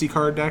a 60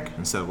 card deck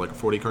instead of like a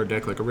 40 card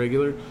deck like a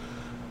regular.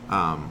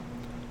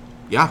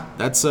 Yeah,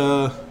 that's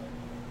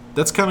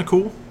kind of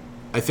cool.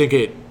 I think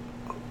it,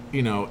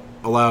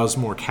 allows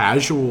more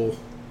casual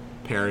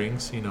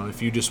pairings.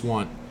 If you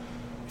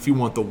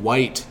want the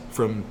white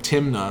from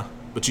Tymna,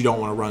 but you don't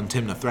want to run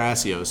Tymna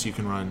Thrasios, you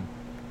can run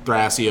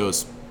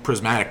Thrasios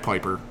Prismatic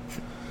Piper.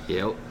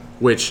 Yep.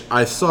 Which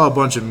I saw a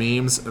bunch of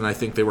memes, and I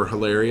think they were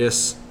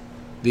hilarious.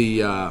 The,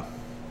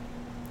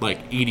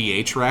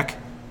 EDH rec,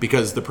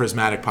 because the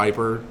Prismatic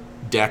Piper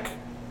deck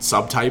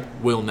subtype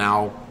will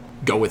now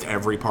go with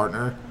every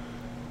partner.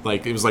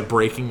 Like, it was like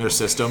breaking their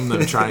system,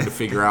 them trying to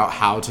figure out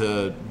how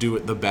to do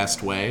it the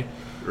best way.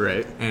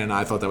 Right. And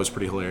I thought that was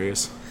pretty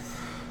hilarious.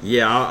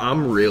 Yeah,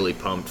 I'm really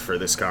pumped for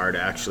this card,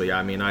 actually.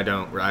 I mean, I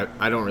don't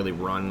really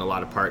run a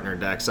lot of partner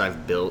decks.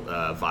 I've built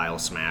Vile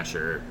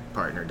Smasher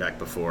partner deck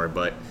before,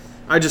 but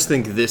I just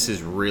think this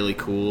is really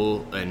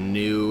cool, a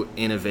new,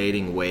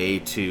 innovating way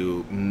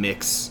to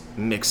mix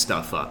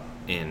stuff up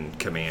in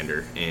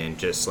Commander and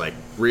just like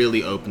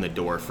really open the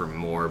door for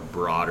more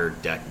broader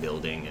deck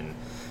building and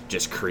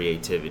just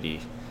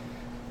creativity.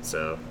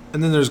 So,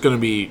 and then there's going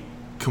to be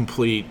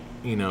complete,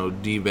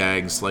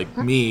 D-bags like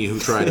me who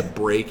try to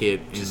break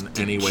it in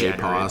any way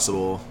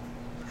possible.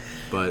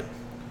 But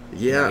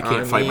yeah, I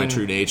can't fight my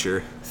true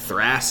nature.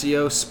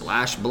 Thrasios,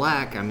 Splash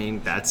Black. I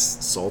mean, that's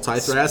Sultai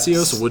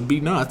Thrasios would be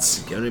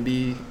nuts. Gonna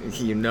be,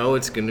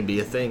 it's gonna be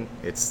a thing.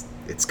 It's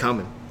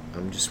coming.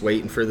 I'm just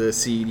waiting for the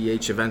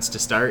CEDH events to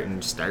start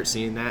and start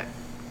seeing that.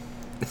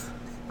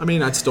 I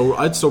mean, I'd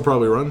still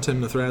probably run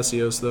Tim the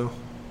Thrasios though.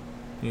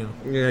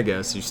 Yeah, I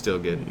guess you still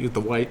get the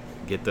white,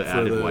 get the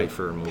added white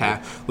for removal.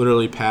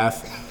 Literally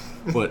path,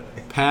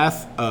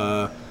 path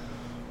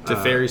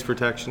Teferi's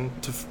protection.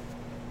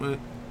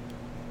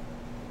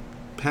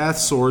 Path,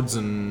 swords,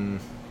 and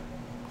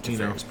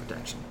Teferi's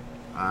protection.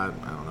 I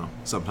don't know.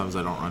 Sometimes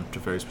I don't run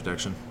Teferi's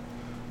protection.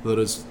 Though it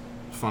is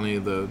funny,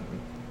 the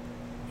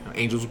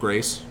Angel's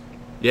Grace.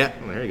 Yeah,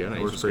 there you go.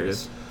 That works pretty good.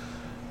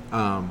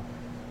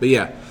 But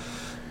yeah,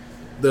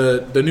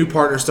 the new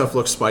partner stuff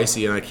looks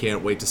spicy, and I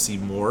can't wait to see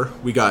more.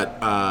 We got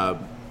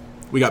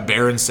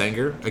Baron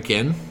Sanger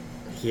again.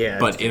 Yeah,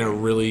 but in a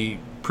really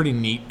pretty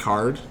neat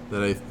card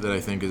that I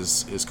think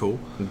is cool.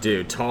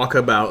 Dude, talk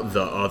about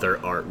the other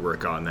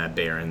artwork on that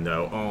Baron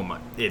though. Oh my,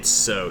 it's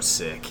so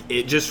sick.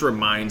 It just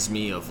reminds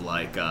me of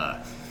like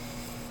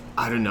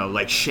I don't know,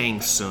 like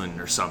Shang Tsung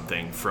or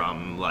something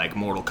from like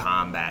Mortal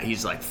Kombat.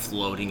 He's like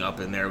floating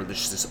up in there with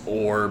this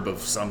orb of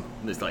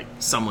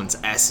someone's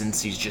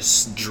essence. He's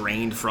just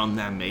drained from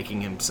them, making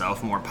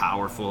himself more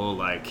powerful.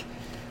 Like,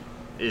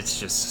 it's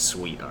just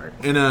sweet art.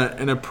 And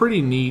a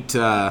pretty neat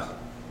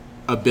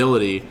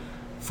ability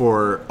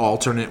for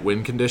alternate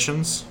win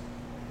conditions.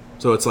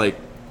 So it's like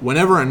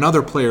whenever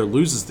another player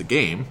loses the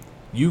game,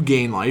 you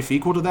gain life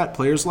equal to that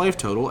player's life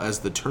total as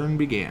the turn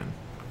began.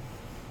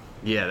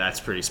 Yeah, that's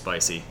pretty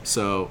spicy.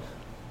 So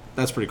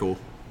that's pretty cool.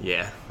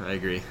 Yeah, I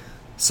agree.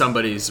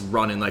 Somebody's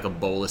running like a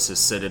Bolus's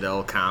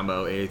Citadel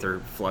combo Aether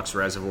Flux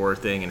Reservoir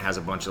thing and has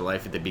a bunch of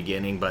life at the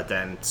beginning, but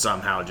then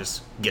somehow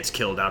just gets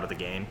killed out of the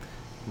game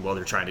while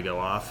they're trying to go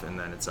off, and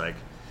then it's like,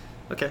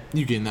 okay,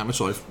 you gain that much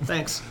life.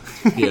 Thanks.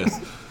 Yeah.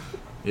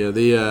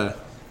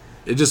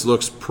 It just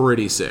looks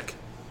pretty sick.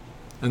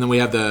 And then we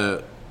have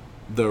the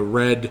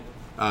red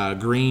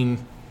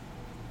green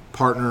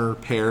partner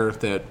pair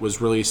that was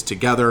released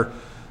together,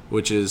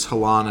 which is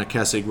Helana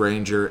Kessig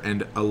Ranger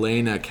and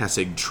Elena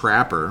Kessig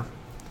Trapper.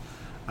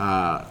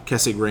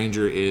 Kessig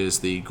Ranger is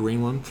the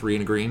green one, 3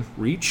 and a green,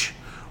 reach.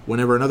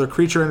 Whenever another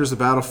creature enters the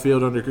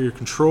battlefield under your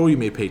control, you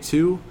may pay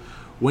 2.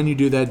 When you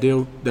do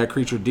that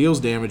creature deals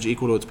damage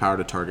equal to its power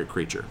to target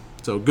creature.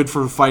 So good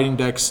for fighting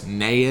decks.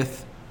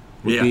 Nayeth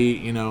would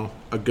be,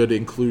 a good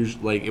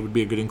inclusion. Like, it would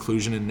be a good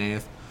inclusion in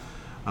Nayeth,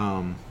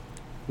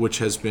 which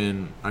has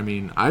been. I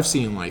mean, I've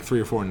seen like 3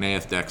 or 4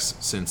 Nayeth decks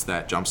since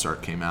that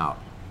Jumpstart came out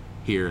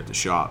here at the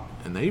shop,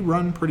 and they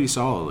run pretty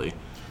solidly.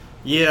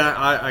 Yeah,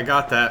 I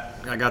got that.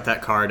 I got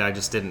that card. I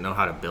just didn't know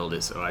how to build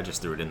it, so I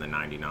just threw it in the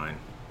 99.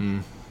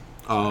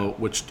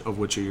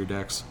 Which are your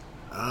decks?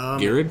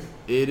 Ghirid?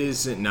 It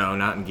isn't. No,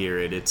 not in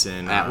Ghirid. It's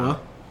in Atla.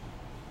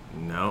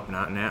 No,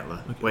 not in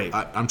Atla. Okay. Wait,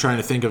 I'm trying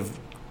to think of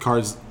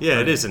cards.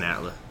 Yeah, it is in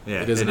Atla.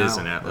 Yeah, it is in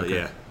Atla. Okay.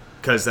 Yeah,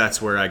 because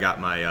that's where I got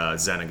my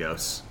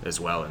Xenagos as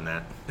well in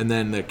that. And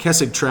then the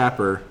Kessig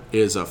Trapper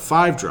is a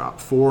 5-drop,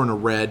 4 and a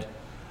red,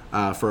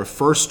 for a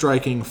first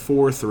striking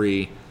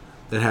 4/3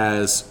 that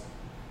has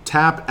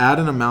tap, add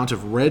an amount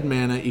of red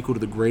mana equal to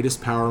the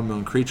greatest power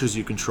among creatures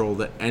you control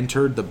that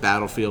entered the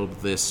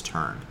battlefield this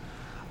turn.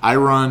 I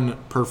run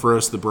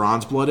Perforos the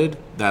Bronze-Blooded.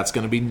 That's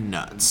going to be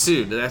nuts.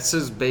 Dude, that's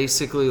just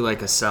basically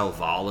like a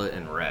Selvala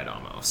in red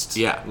almost.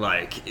 Yeah.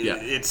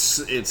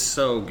 It's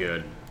so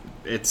good.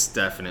 It's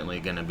definitely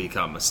going to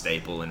become a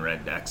staple in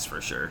red decks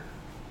for sure.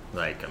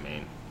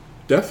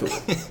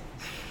 Definitely.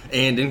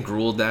 And in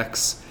Gruul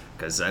decks,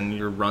 because then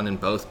you're running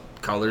both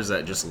colors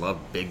that just love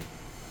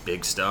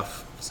big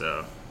stuff.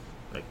 So,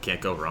 can't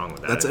go wrong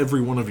with that. That's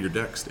every one of your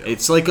decks, Dale.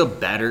 It's like a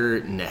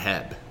better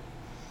Neheb.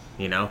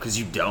 Because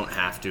you don't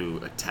have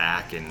to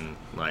attack and,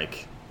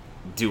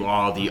 do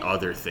all the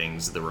other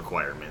things, the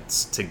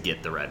requirements, to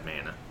get the red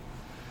mana.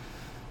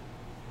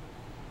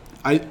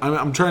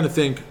 I'm trying to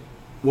think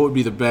what would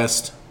be the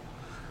best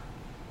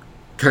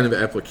kind of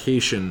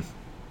application,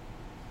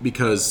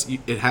 because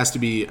it has to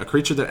be a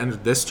creature that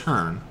entered this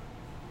turn,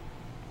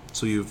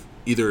 so you've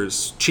either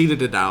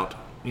cheated it out,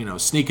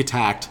 sneak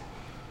attacked,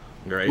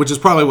 right? Which is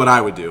probably what I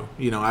would do.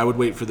 I would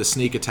wait for the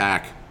sneak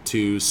attack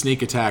to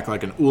sneak attack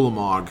like an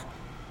Ulamog,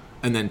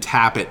 and then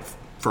tap it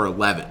for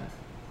 11.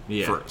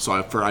 Yeah.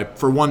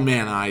 For 1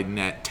 mana, I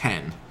net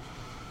 10,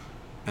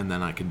 and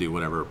then I can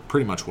do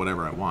pretty much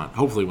whatever I want.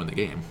 Hopefully, win the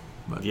game.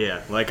 But.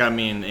 Yeah,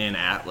 in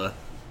Atla.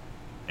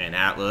 In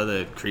Atla,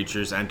 the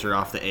creatures enter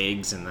off the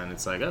eggs, and then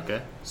it's like,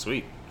 okay,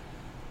 sweet.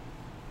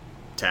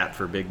 Tap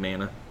for big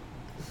mana.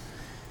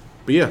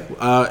 But yeah,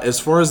 as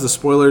far as the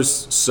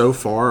spoilers so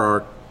far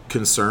are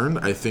concerned.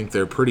 I think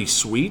they're pretty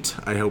sweet.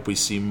 I hope we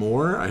see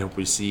more. I hope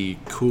we see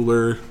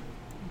cooler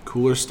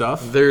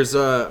stuff. There's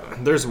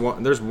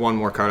one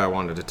more card I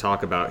wanted to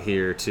talk about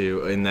here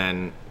too, and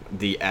then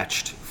the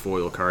etched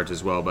foil cards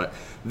as well. But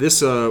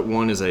this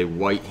one is a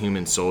white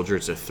human soldier.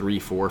 It's a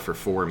 3/4 for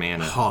 4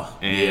 mana.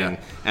 And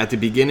at the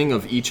beginning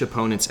of each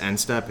opponent's end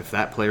step, if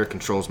that player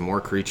controls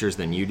more creatures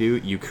than you do,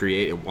 you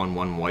create a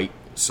 1/1 white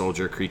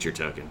soldier creature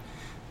token.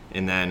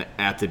 And then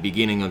at the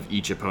beginning of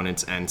each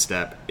opponent's end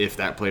step, if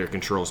that player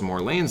controls more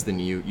lands than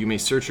you, you may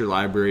search your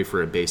library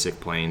for a basic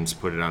plains,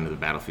 put it onto the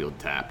battlefield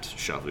tapped,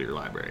 shuffle your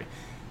library.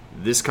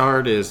 This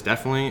card is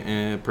definitely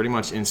a pretty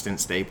much instant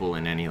staple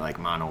in any like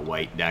mono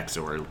white decks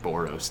or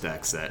Boros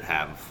decks that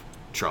have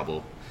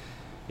trouble,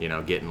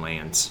 getting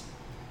lands.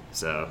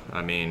 So,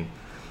 I mean,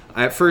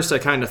 at first I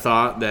kind of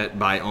thought that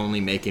by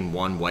only making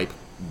one white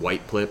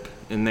plip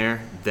in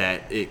there,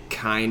 that it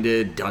kind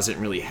of doesn't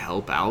really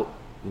help out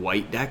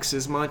white decks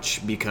as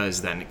much,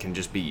 because then it can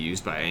just be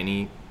used by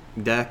any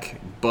deck.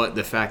 But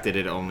the fact that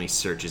it only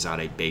searches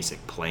out a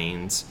basic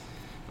plains,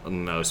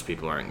 most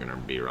people aren't going to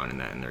be running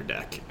that in their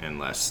deck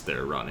unless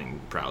they're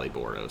running probably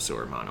Boros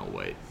or mono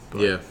white.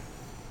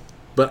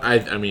 But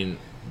I mean,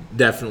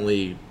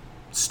 definitely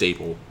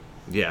staple.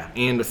 Yeah,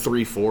 and a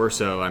 3/4,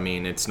 so I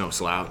mean it's no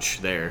slouch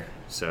there.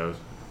 So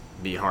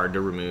be hard to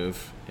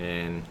remove,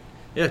 and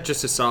yeah,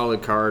 just a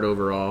solid card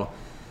overall.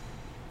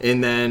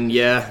 And then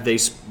they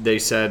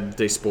said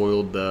they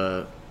spoiled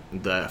the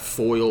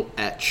foil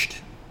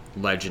etched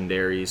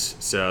legendaries.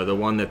 So the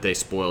one that they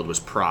spoiled was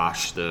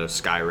Prosh, the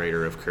Sky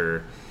Raider of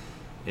Kur.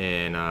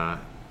 And I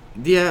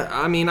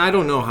mean, I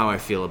don't know how I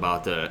feel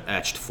about the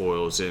etched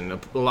foils, and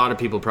a lot of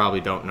people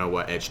probably don't know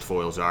what etched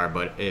foils are.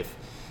 But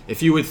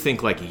if you would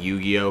think like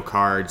Yu-Gi-Oh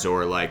cards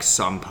or like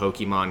some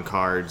Pokemon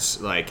cards,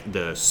 like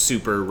the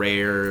super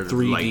rare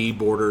 3D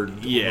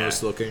bordered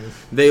almost looking,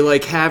 they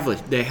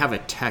have a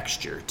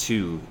texture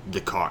to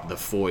the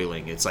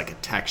foiling. It's like a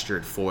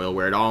textured foil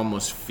where it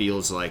almost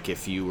feels like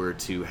if you were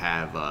to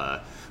have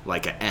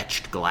like an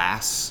etched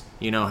glass.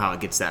 You know how it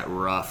gets that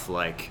rough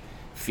like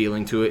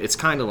feeling to it? It's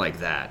kind of like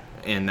that,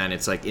 and then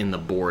it's like in the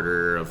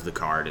border of the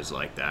card is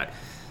like that.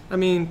 I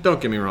mean, don't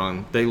get me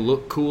wrong, they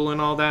look cool and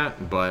all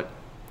that, but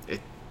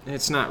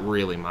it's not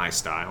really my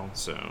style,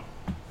 so.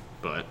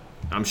 But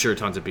I'm sure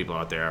tons of people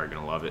out there are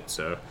going to love it,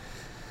 so.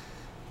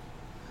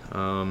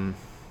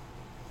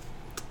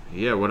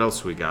 What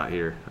else we got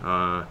here?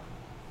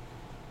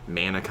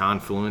 Mana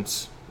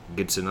Confluence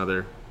gets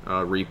another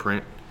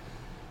reprint.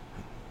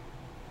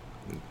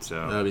 So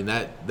I mean,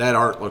 that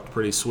art looked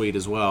pretty sweet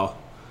as well.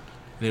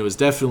 And it was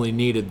definitely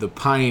needed. The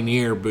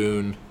Pioneer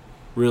boon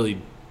really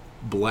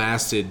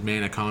blasted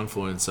Mana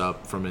Confluence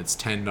up from its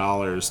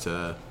 $10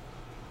 to...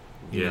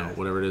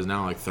 whatever it is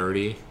now, like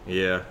 30.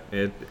 Yeah,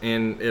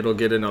 it'll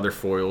get another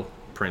foil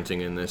printing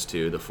in this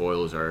too. The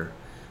foils are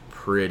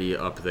pretty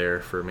up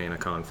there for Mana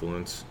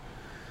Confluence,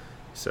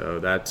 so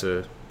that's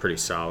a pretty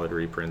solid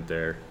reprint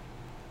there.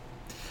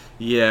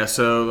 Yeah,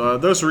 so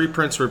those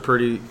reprints were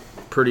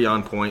pretty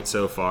on point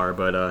so far.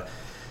 But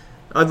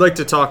I'd like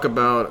to talk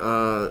about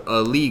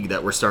a league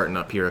that we're starting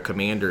up here, a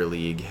Commander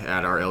League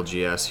at our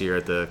LGS here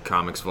at the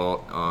Comics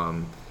Vault.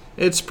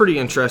 It's pretty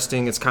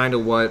interesting. It's kind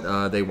of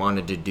what they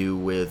wanted to do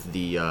with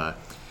the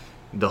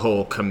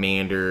whole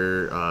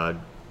Commander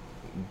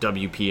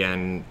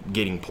WPN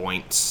getting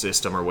points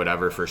system or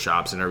whatever for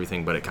shops and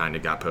everything, but it kind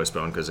of got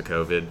postponed because of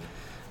COVID.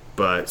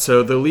 But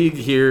so the league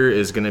here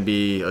is going to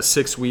be a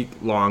 6-week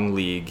long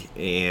league,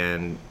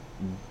 and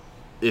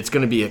it's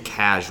going to be a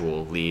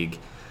casual league,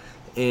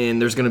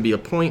 and there's going to be a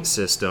point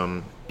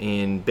system.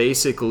 And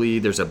basically,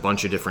 there's a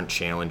bunch of different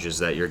challenges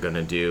that you're going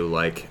to do,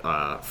 like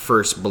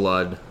First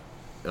Blood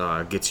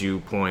gets you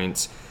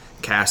points,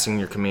 casting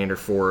your commander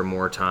 4 or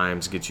more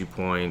times gets you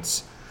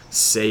points,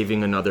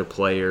 saving another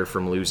player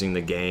from losing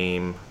the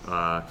game,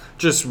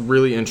 just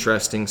really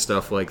interesting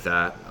stuff like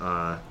that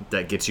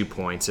that gets you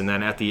points. And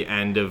then at the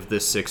end of the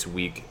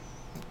 6-week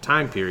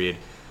time period,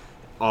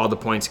 all the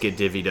points get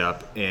divvied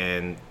up,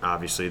 and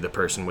obviously the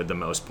person with the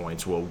most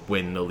points will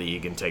win the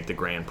league and take the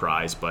grand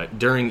prize. But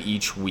during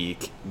each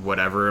week,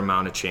 whatever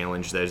amount of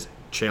challenges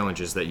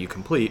that you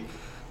complete,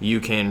 you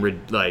can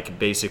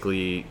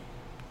basically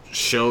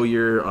show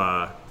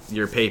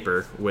your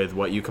paper with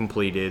what you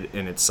completed,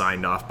 and it's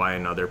signed off by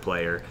another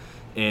player,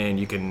 and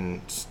you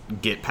can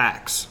get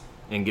packs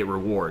and get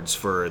rewards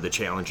for the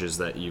challenges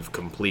that you've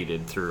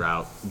completed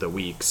throughout the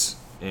weeks.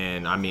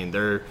 And I mean,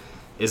 there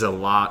is a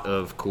lot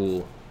of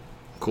cool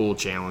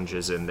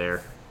challenges in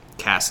there.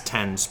 Cast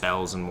 10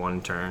 spells in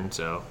one turn,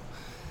 so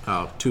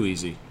too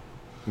easy.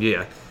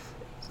 Yeah,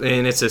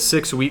 and it's a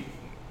 6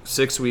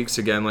 weeks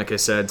again, like I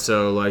said,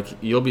 so like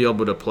you'll be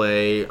able to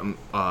play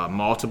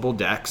multiple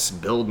decks,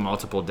 build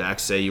multiple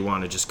decks. Say you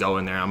want to just go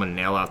in there, I'm going to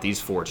nail out these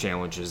 4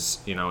 challenges,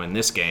 in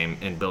this game,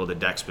 and build a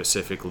deck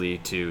specifically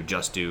to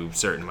just do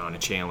certain amount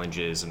of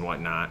challenges and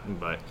whatnot.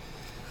 But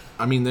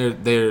I mean,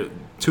 they're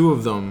 2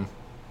 of them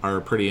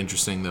are pretty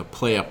interesting. The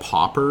Play a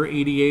Pauper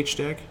EDH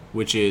deck,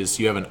 which is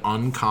you have an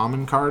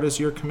uncommon card as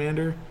your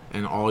commander,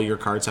 and all your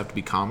cards have to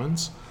be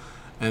commons.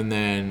 and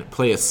then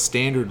play a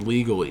standard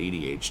legal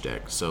EDH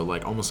deck. So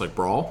like almost like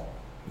Brawl.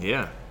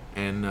 Yeah.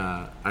 And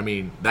I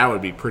mean that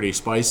would be pretty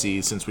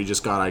spicy since we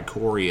just got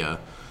Ikoria.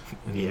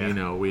 And, Yeah. you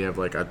know, we have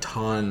like a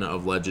ton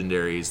of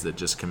legendaries that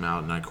just come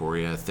out in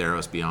Ikoria,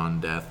 Theros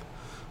Beyond Death,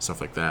 stuff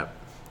like that.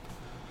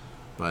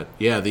 But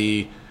yeah,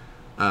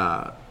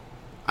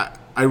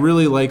 I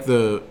really like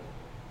the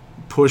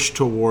push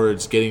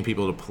towards getting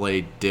people to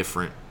play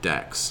different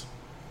decks.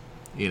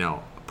 You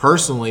know,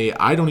 personally,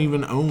 I don't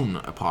even own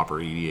a Pauper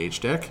EDH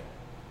deck,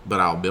 but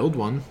I'll build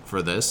one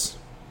for this.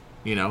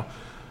 You know,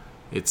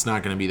 it's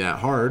not going to be that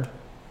hard,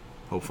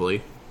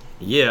 hopefully.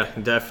 Yeah,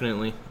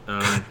 definitely.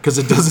 Because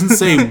it doesn't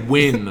say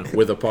win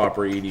with a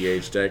Pauper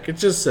EDH deck. It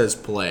just says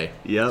play.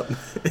 Yep.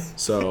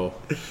 So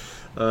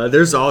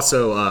There's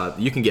also,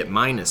 you can get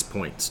minus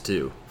points,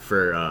 too,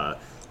 for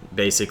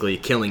basically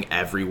killing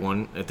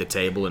everyone at the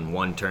table in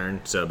one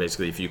turn. So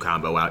basically, if you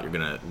combo out, you're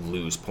going to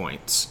lose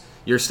points.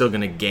 You're still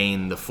going to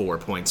gain the 4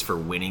 points for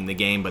winning the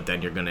game, but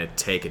then you're going to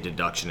take a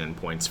deduction in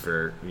points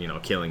for, you know,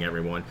 killing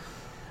everyone.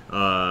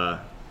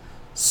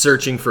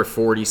 Searching for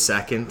 40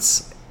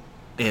 seconds,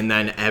 and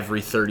then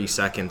every 30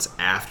 seconds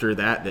after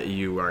that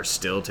you are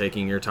still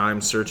taking your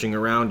time searching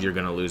around, you're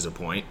going to lose a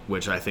point,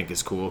 which I think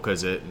is cool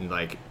because it,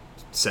 like,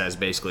 says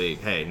basically,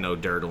 hey, no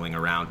dirtling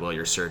around while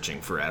you're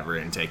searching forever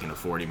and taking a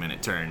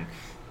 40-minute turn.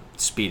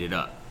 Speed it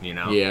up, you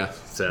know? yeah.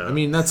 So I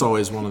mean, that's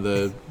always one of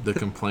the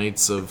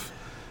complaints of,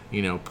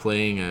 you know,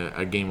 playing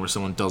a game where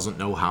someone doesn't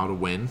know how to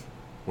win,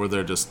 where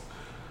they're just,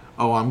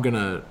 oh, I'm going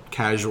to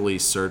casually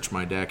search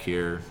my deck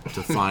here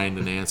to find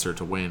an answer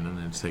to win, and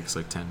it takes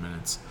like 10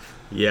 minutes.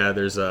 yeah,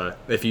 there's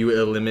if you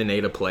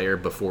eliminate a player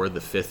before the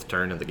 5th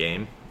turn of the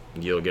game,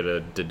 you'll get a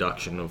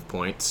deduction of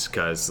points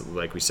because,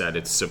 like we said,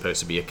 it's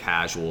supposed to be a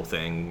casual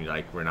thing.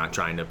 Like, we're not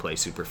trying to play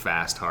super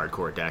fast,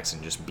 hardcore decks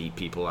and just beat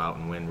people out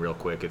and win real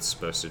quick. It's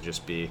supposed to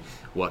just be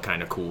what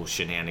kind of cool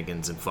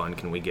shenanigans and fun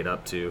can we get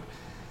up to.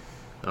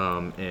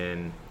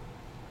 And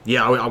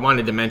yeah, I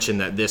wanted to mention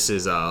that this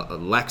is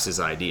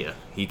Lex's idea.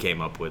 He came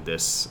up with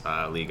this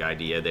league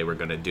idea. They were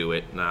going to do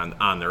it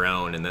on their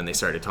own, and then they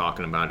started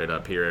talking about it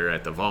up here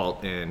at the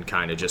Vault, and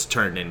kind of just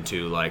turned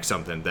into like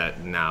something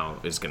that now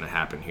is going to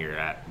happen here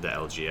at the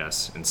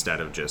LGS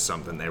instead of just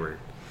something they were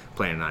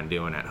planning on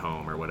doing at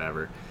home or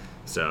whatever.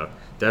 So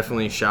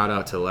definitely shout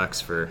out to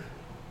Lex for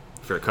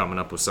coming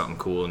up with something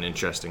cool and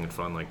interesting and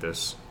fun like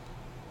this.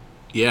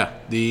 Yeah,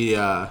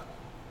 the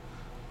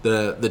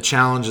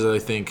challenges, I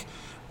think,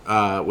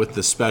 with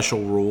the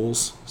special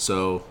rules.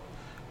 So,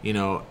 you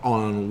know,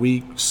 on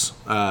weeks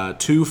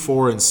 2,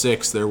 4, and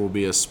 6, there will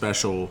be a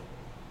special,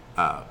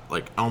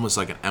 like almost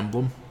like an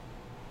emblem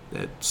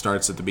that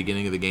starts at the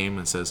beginning of the game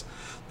and says,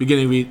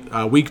 beginning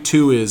of week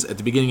 2 is at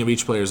the beginning of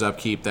each player's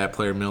upkeep, that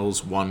player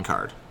mills 1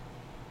 card.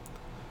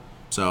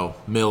 So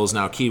mill is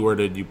now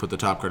keyworded. You put the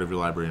top card of your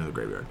library into the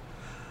graveyard.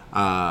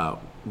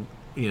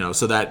 You know,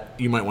 so that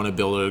you might want to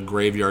build a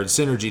graveyard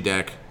synergy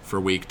deck for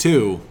week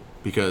 2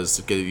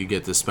 because you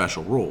get this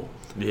special rule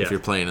if you're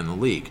playing in the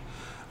league.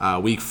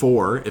 Week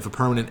 4, if a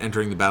permanent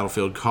entering the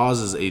battlefield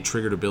causes a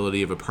triggered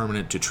ability of a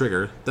permanent to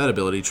trigger, that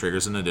ability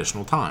triggers an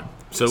additional time.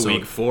 So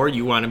week 4,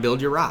 you want to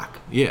build your rock.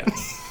 Yeah.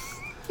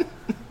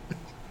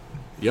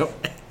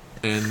 Yep.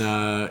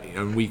 And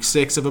in week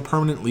 6, if a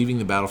permanent leaving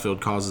the battlefield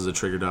causes a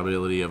triggered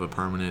ability of a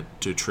permanent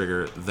to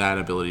trigger, that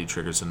ability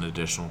triggers an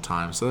additional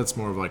time. So that's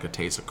more of like a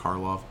Taste of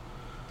Karlov.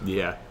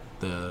 Yeah.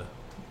 The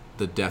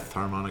Death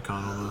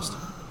Harmonicon almost.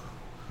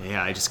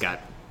 Yeah, I just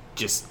got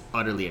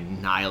utterly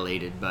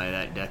annihilated by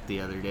that deck the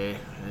other day.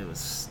 It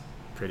was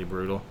pretty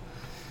brutal.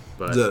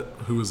 But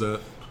Who was that?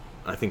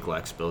 I think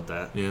Lex built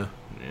that. Yeah.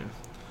 Yeah.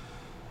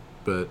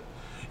 But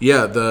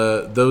yeah,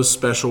 those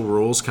special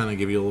rules kind of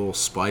give you a little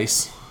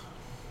spice.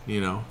 You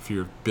know, if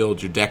you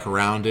build your deck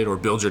around it or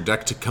build your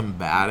deck to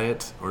combat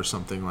it or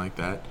something like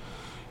that.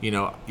 You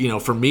know,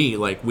 for me,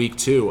 like week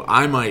 2,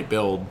 I might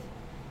build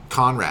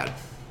Conrad.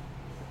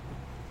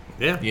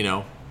 Yeah. You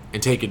know,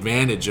 and take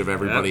advantage of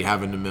everybody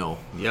having to mill.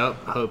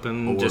 Yep.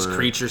 Hoping just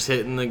creatures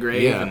hitting the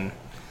grave and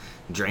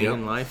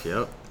draining life.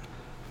 Yep.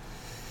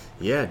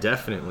 Yeah,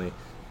 definitely.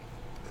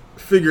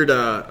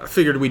 I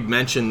figured we'd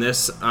mention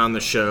this on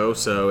the show,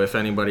 so if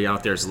anybody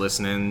out there is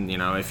listening, you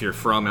know, if you're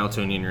from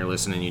Altoona and you're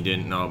listening, you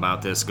didn't know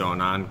about this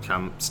going on,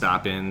 come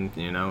stop in,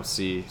 you know,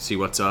 see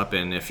what's up,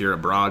 and if you're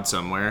abroad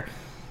somewhere,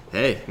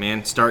 hey,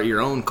 man, start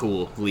your own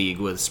cool league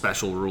with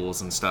special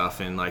rules and stuff,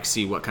 and like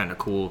see what kind of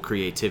cool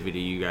creativity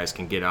you guys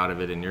can get out of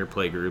it in your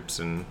play groups,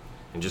 and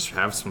just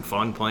have some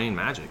fun playing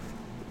Magic.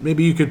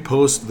 Maybe you could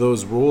post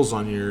those rules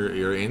on your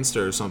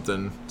Insta or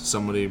something.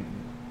 Somebody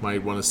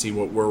might want to see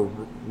what we're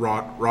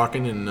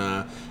rocking and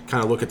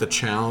kind of look at the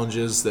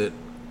challenges that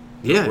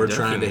we're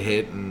trying to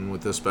hit and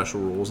with the special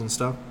rules and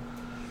stuff.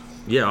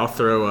 Yeah, I'll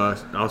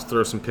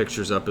throw some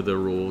pictures up of the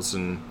rules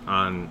and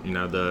on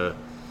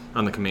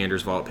on the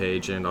Commander's Vault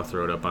page, and I'll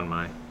throw it up on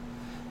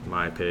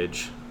my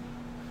page.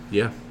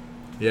 Yeah.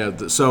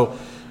 So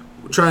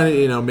we're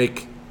trying to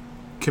make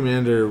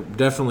Commander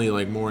definitely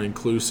like more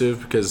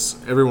inclusive because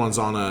everyone's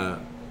on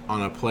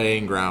a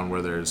playing ground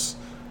where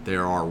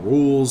there are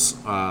rules.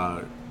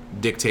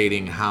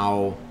 dictating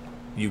how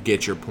you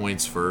get your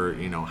points for,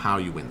 how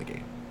you win the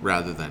game,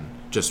 rather than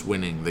just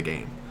winning the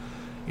game.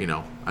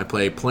 I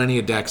play plenty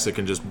of decks that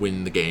can just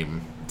win the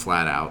game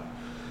flat out.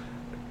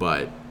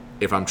 But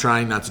if I'm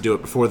trying not to do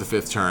it before the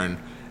 5th turn,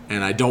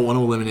 and I don't want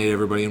to eliminate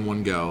everybody in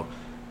one go,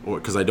 or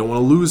because I don't want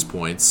to lose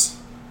points,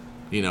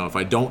 if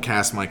I don't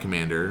cast my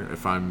commander,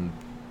 if I'm,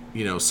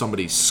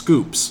 somebody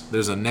scoops,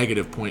 there's a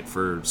negative point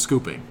for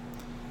scooping.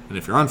 And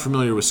if you're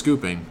unfamiliar with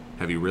scooping,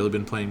 have you really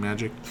been playing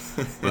Magic?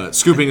 But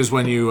scooping is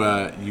when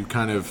you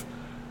kind of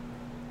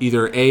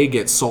either A,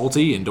 get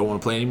salty and don't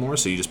want to play anymore,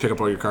 so you just pick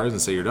up all your cards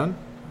and say you're done,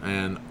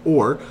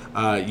 or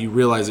you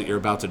realize that you're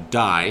about to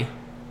die,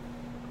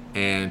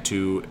 and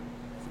to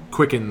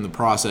quicken the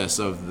process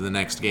of the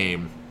next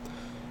game,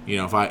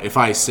 if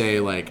I say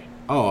like,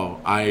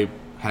 oh, I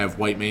have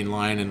White Mane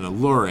Lion and a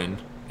Lurin,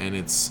 and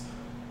it's,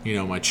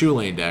 my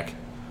Chulane deck,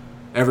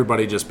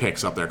 everybody just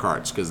picks up their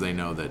cards because they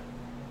know that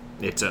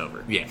it's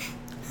over. Yeah.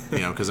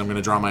 Because I'm going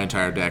to draw my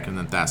entire deck and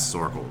then Thassa's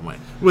Oracle and win.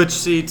 Which,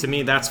 see, to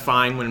me, that's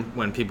fine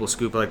when people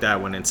scoop like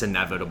that, when it's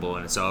inevitable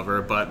and it's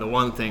over. But the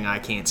one thing I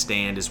can't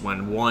stand is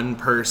when one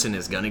person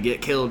is going to get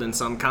killed in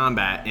some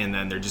combat and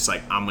then they're just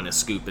like, I'm going to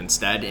scoop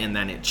instead. And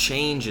then it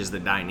changes the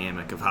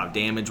dynamic of how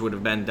damage would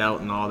have been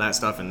dealt and all that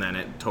stuff. And then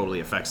it totally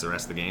affects the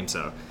rest of the game.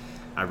 So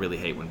I really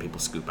hate when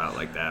people scoop out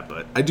like that.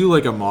 But I do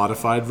like a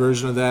modified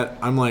version of that.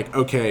 I'm like,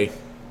 okay,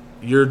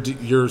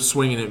 you're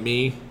swinging at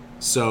me,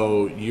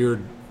 so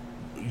you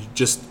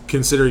just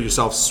consider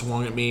yourself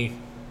swung at me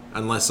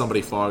unless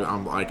somebody fog.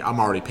 I'm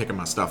already picking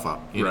my stuff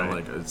up.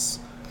 Right.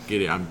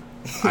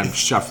 I'm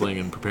shuffling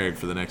and prepared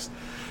for the next.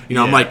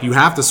 I'm like, you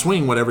have to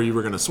swing whatever you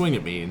were going to swing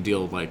at me and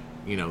deal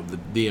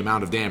the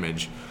amount of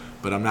damage,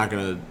 but I'm not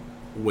going to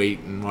wait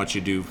and watch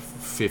you do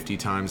 50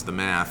 times the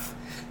math.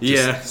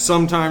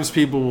 Sometimes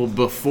people will,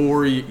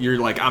 before you're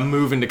like, I'm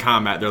moving to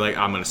combat, they're like,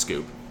 I'm going to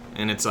scoop.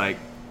 And it's like,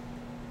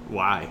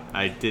 why?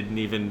 I didn't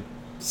even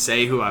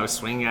say who I was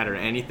swinging at or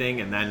anything,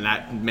 and then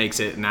that makes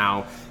it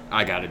now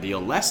I got to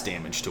deal less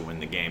damage to win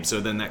the game. So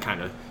then that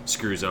kind of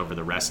screws over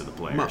the rest of the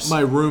players.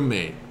 My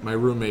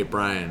roommate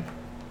Brian,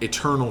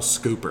 eternal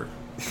scooper,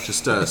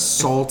 just a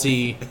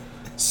salty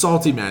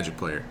Magic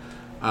player.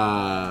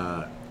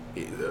 Fun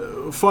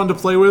to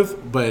play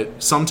with,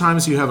 but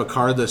sometimes you have a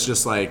card that's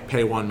just like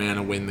pay 1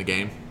 mana, win the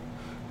game,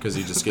 because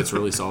he just gets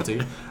really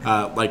salty.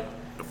 Like,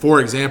 for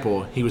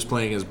example, he was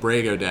playing his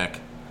Brago deck,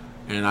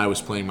 and I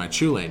was playing my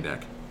Chulane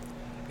deck.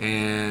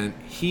 And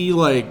he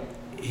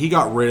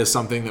got rid of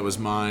something that was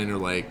mine, or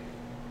like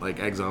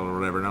exile or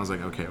whatever, and I was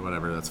like, okay,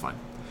 whatever, that's fine.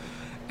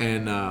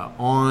 And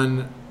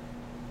on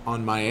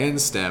my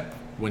end step,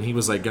 when he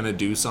was like gonna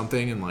do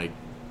something and like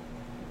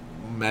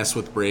mess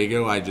with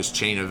Brago, I just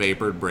Chain of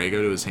Vapored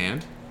Brago to his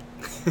hand,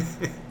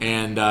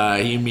 and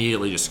he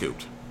immediately just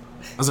scooped.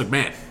 I was like,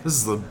 man, this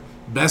is the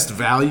best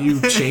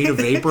value Chain of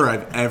Vapor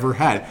I've ever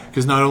had,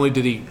 because not only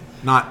did he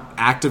not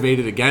activate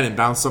it again and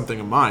bounce something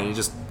of mine, he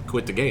just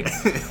quit the game.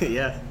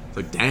 Yeah. It's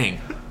like, dang.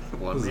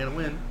 1 mana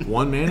win.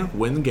 1 mana,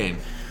 win the game.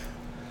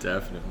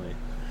 Definitely.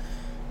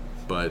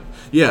 But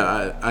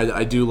yeah,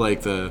 I do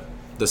like the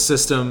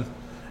system,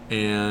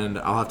 and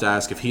I'll have to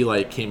ask if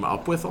he came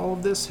up with all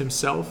of this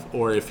himself,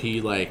 or if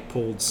he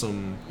pulled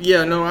some.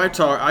 Yeah, no,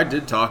 I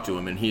did talk to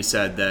him, and he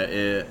said that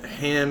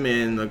him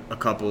and a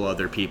couple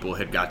other people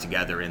had got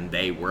together and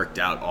they worked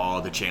out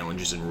all the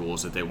challenges and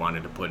rules that they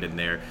wanted to put in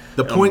there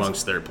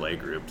amongst their play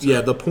group. So.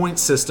 Yeah, the point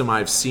system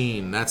I've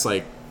seen, that's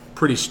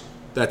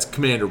that's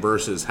Commander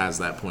Versus has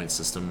that point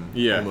system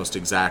almost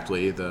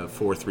exactly. The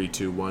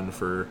 4-3-2-1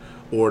 for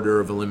order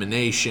of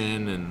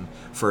elimination and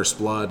first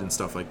blood and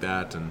stuff like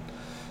that, and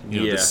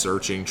the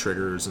searching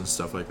triggers and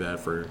stuff like that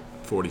for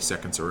 40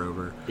 seconds or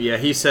over. Yeah,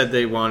 he said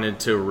they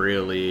wanted to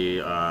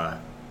really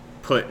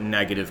put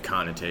negative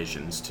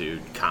connotations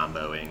to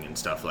comboing and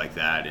stuff like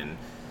that, and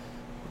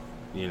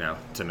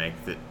to make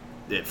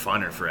it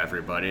funner for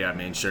everybody. I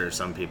mean, sure,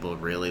 some people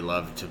really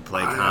love to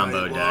play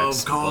combo decks. I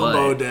love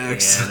combo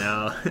decks.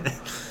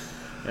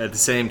 At the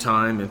same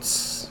time,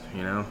 it's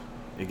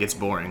it gets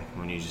boring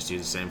when you just do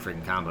the same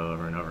freaking combo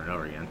over and over and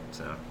over again.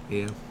 So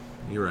yeah,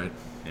 you're right.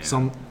 Yeah.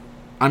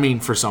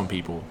 For some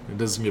people, it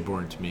doesn't get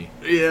boring to me.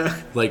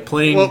 Yeah. Like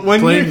playing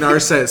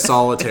Narset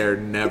Solitaire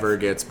never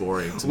gets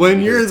boring to me.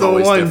 When you're the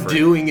one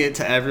doing it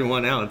to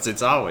everyone else,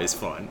 it's always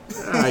fun.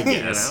 I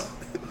guess.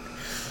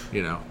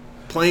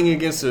 Playing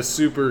against a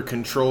super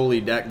control-y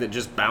deck that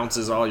just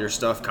bounces all your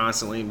stuff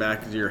constantly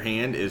back to your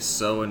hand is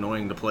so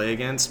annoying to play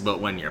against. But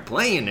when you're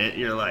playing it,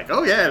 you're like,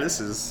 oh yeah, this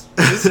is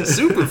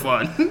super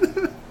fun.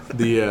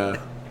 The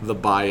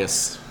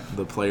bias,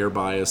 the player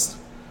bias,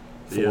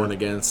 for and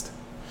against.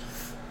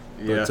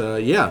 But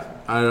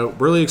I'm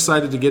really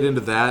excited to get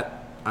into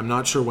that. I'm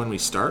not sure when we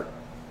start.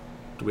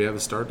 Do we have a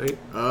start date?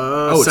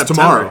 It's September.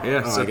 Tomorrow.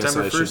 Yeah, I guess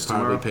I should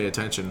probably pay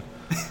attention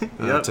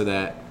to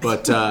that.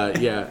 But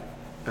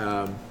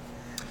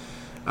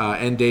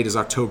end date is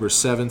October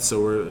 7th,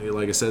 so we're,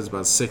 like I said, it's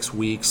about 6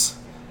 weeks,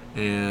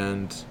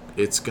 and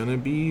it's gonna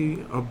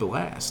be a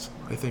blast.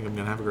 I think I'm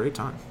gonna have a great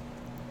time.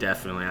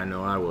 Definitely, I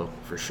know I will,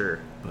 for sure.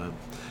 But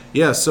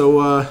yeah,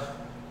 so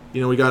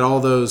we got all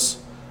those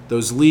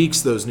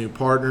leaks, those new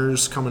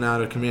partners coming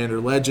out of Commander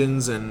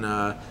Legends, and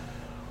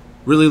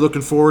really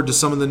looking forward to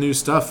some of the new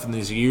stuff in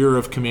this year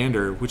of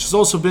Commander, which has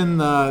also been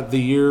the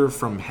year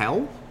from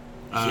hell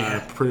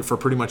for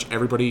pretty much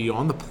everybody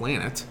on the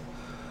planet.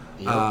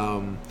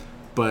 Yep.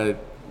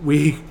 But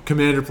we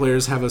Commander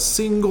players have a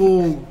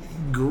single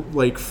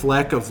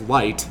fleck of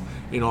light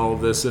in all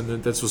of this,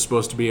 and this was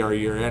supposed to be our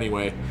year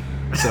anyway.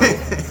 So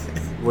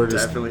we're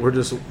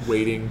just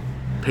waiting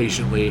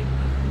patiently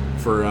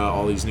for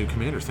all these new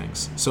Commander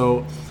things.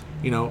 So,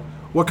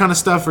 what kind of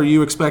stuff are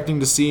you expecting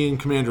to see in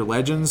Commander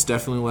Legends?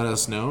 Definitely let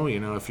us know.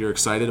 If you're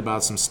excited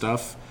about some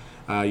stuff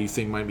you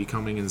think might be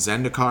coming in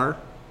Zendikar.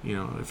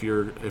 If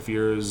you're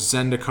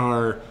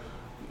Zendikar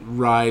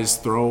Rise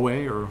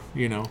throwaway, or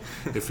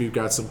if you've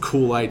got some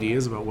cool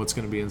ideas about what's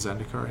going to be in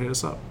Zendikar, hit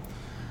us up.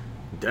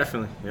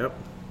 Definitely. Yep.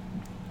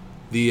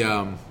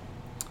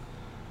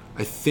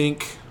 I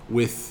think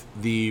with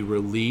the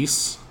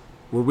release,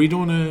 were we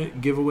doing a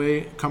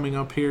giveaway coming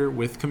up here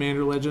with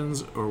Commander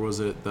Legends, or was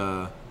it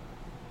Zendikar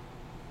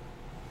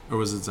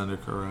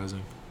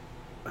Rising?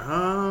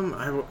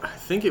 I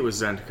think it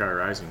was Zendikar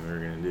Rising we were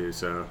gonna do,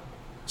 so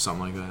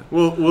something like that.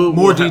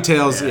 More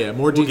details.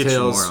 More get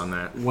details you more on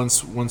that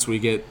once we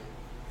get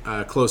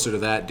closer to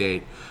that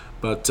date.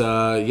 But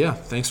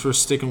thanks for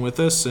sticking with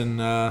us,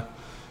 and I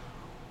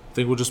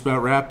think we're just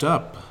about wrapped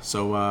up.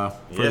 So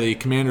for the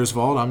Commander's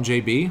Vault, I'm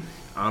JB.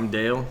 I'm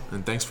Dale,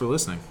 and thanks for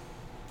listening.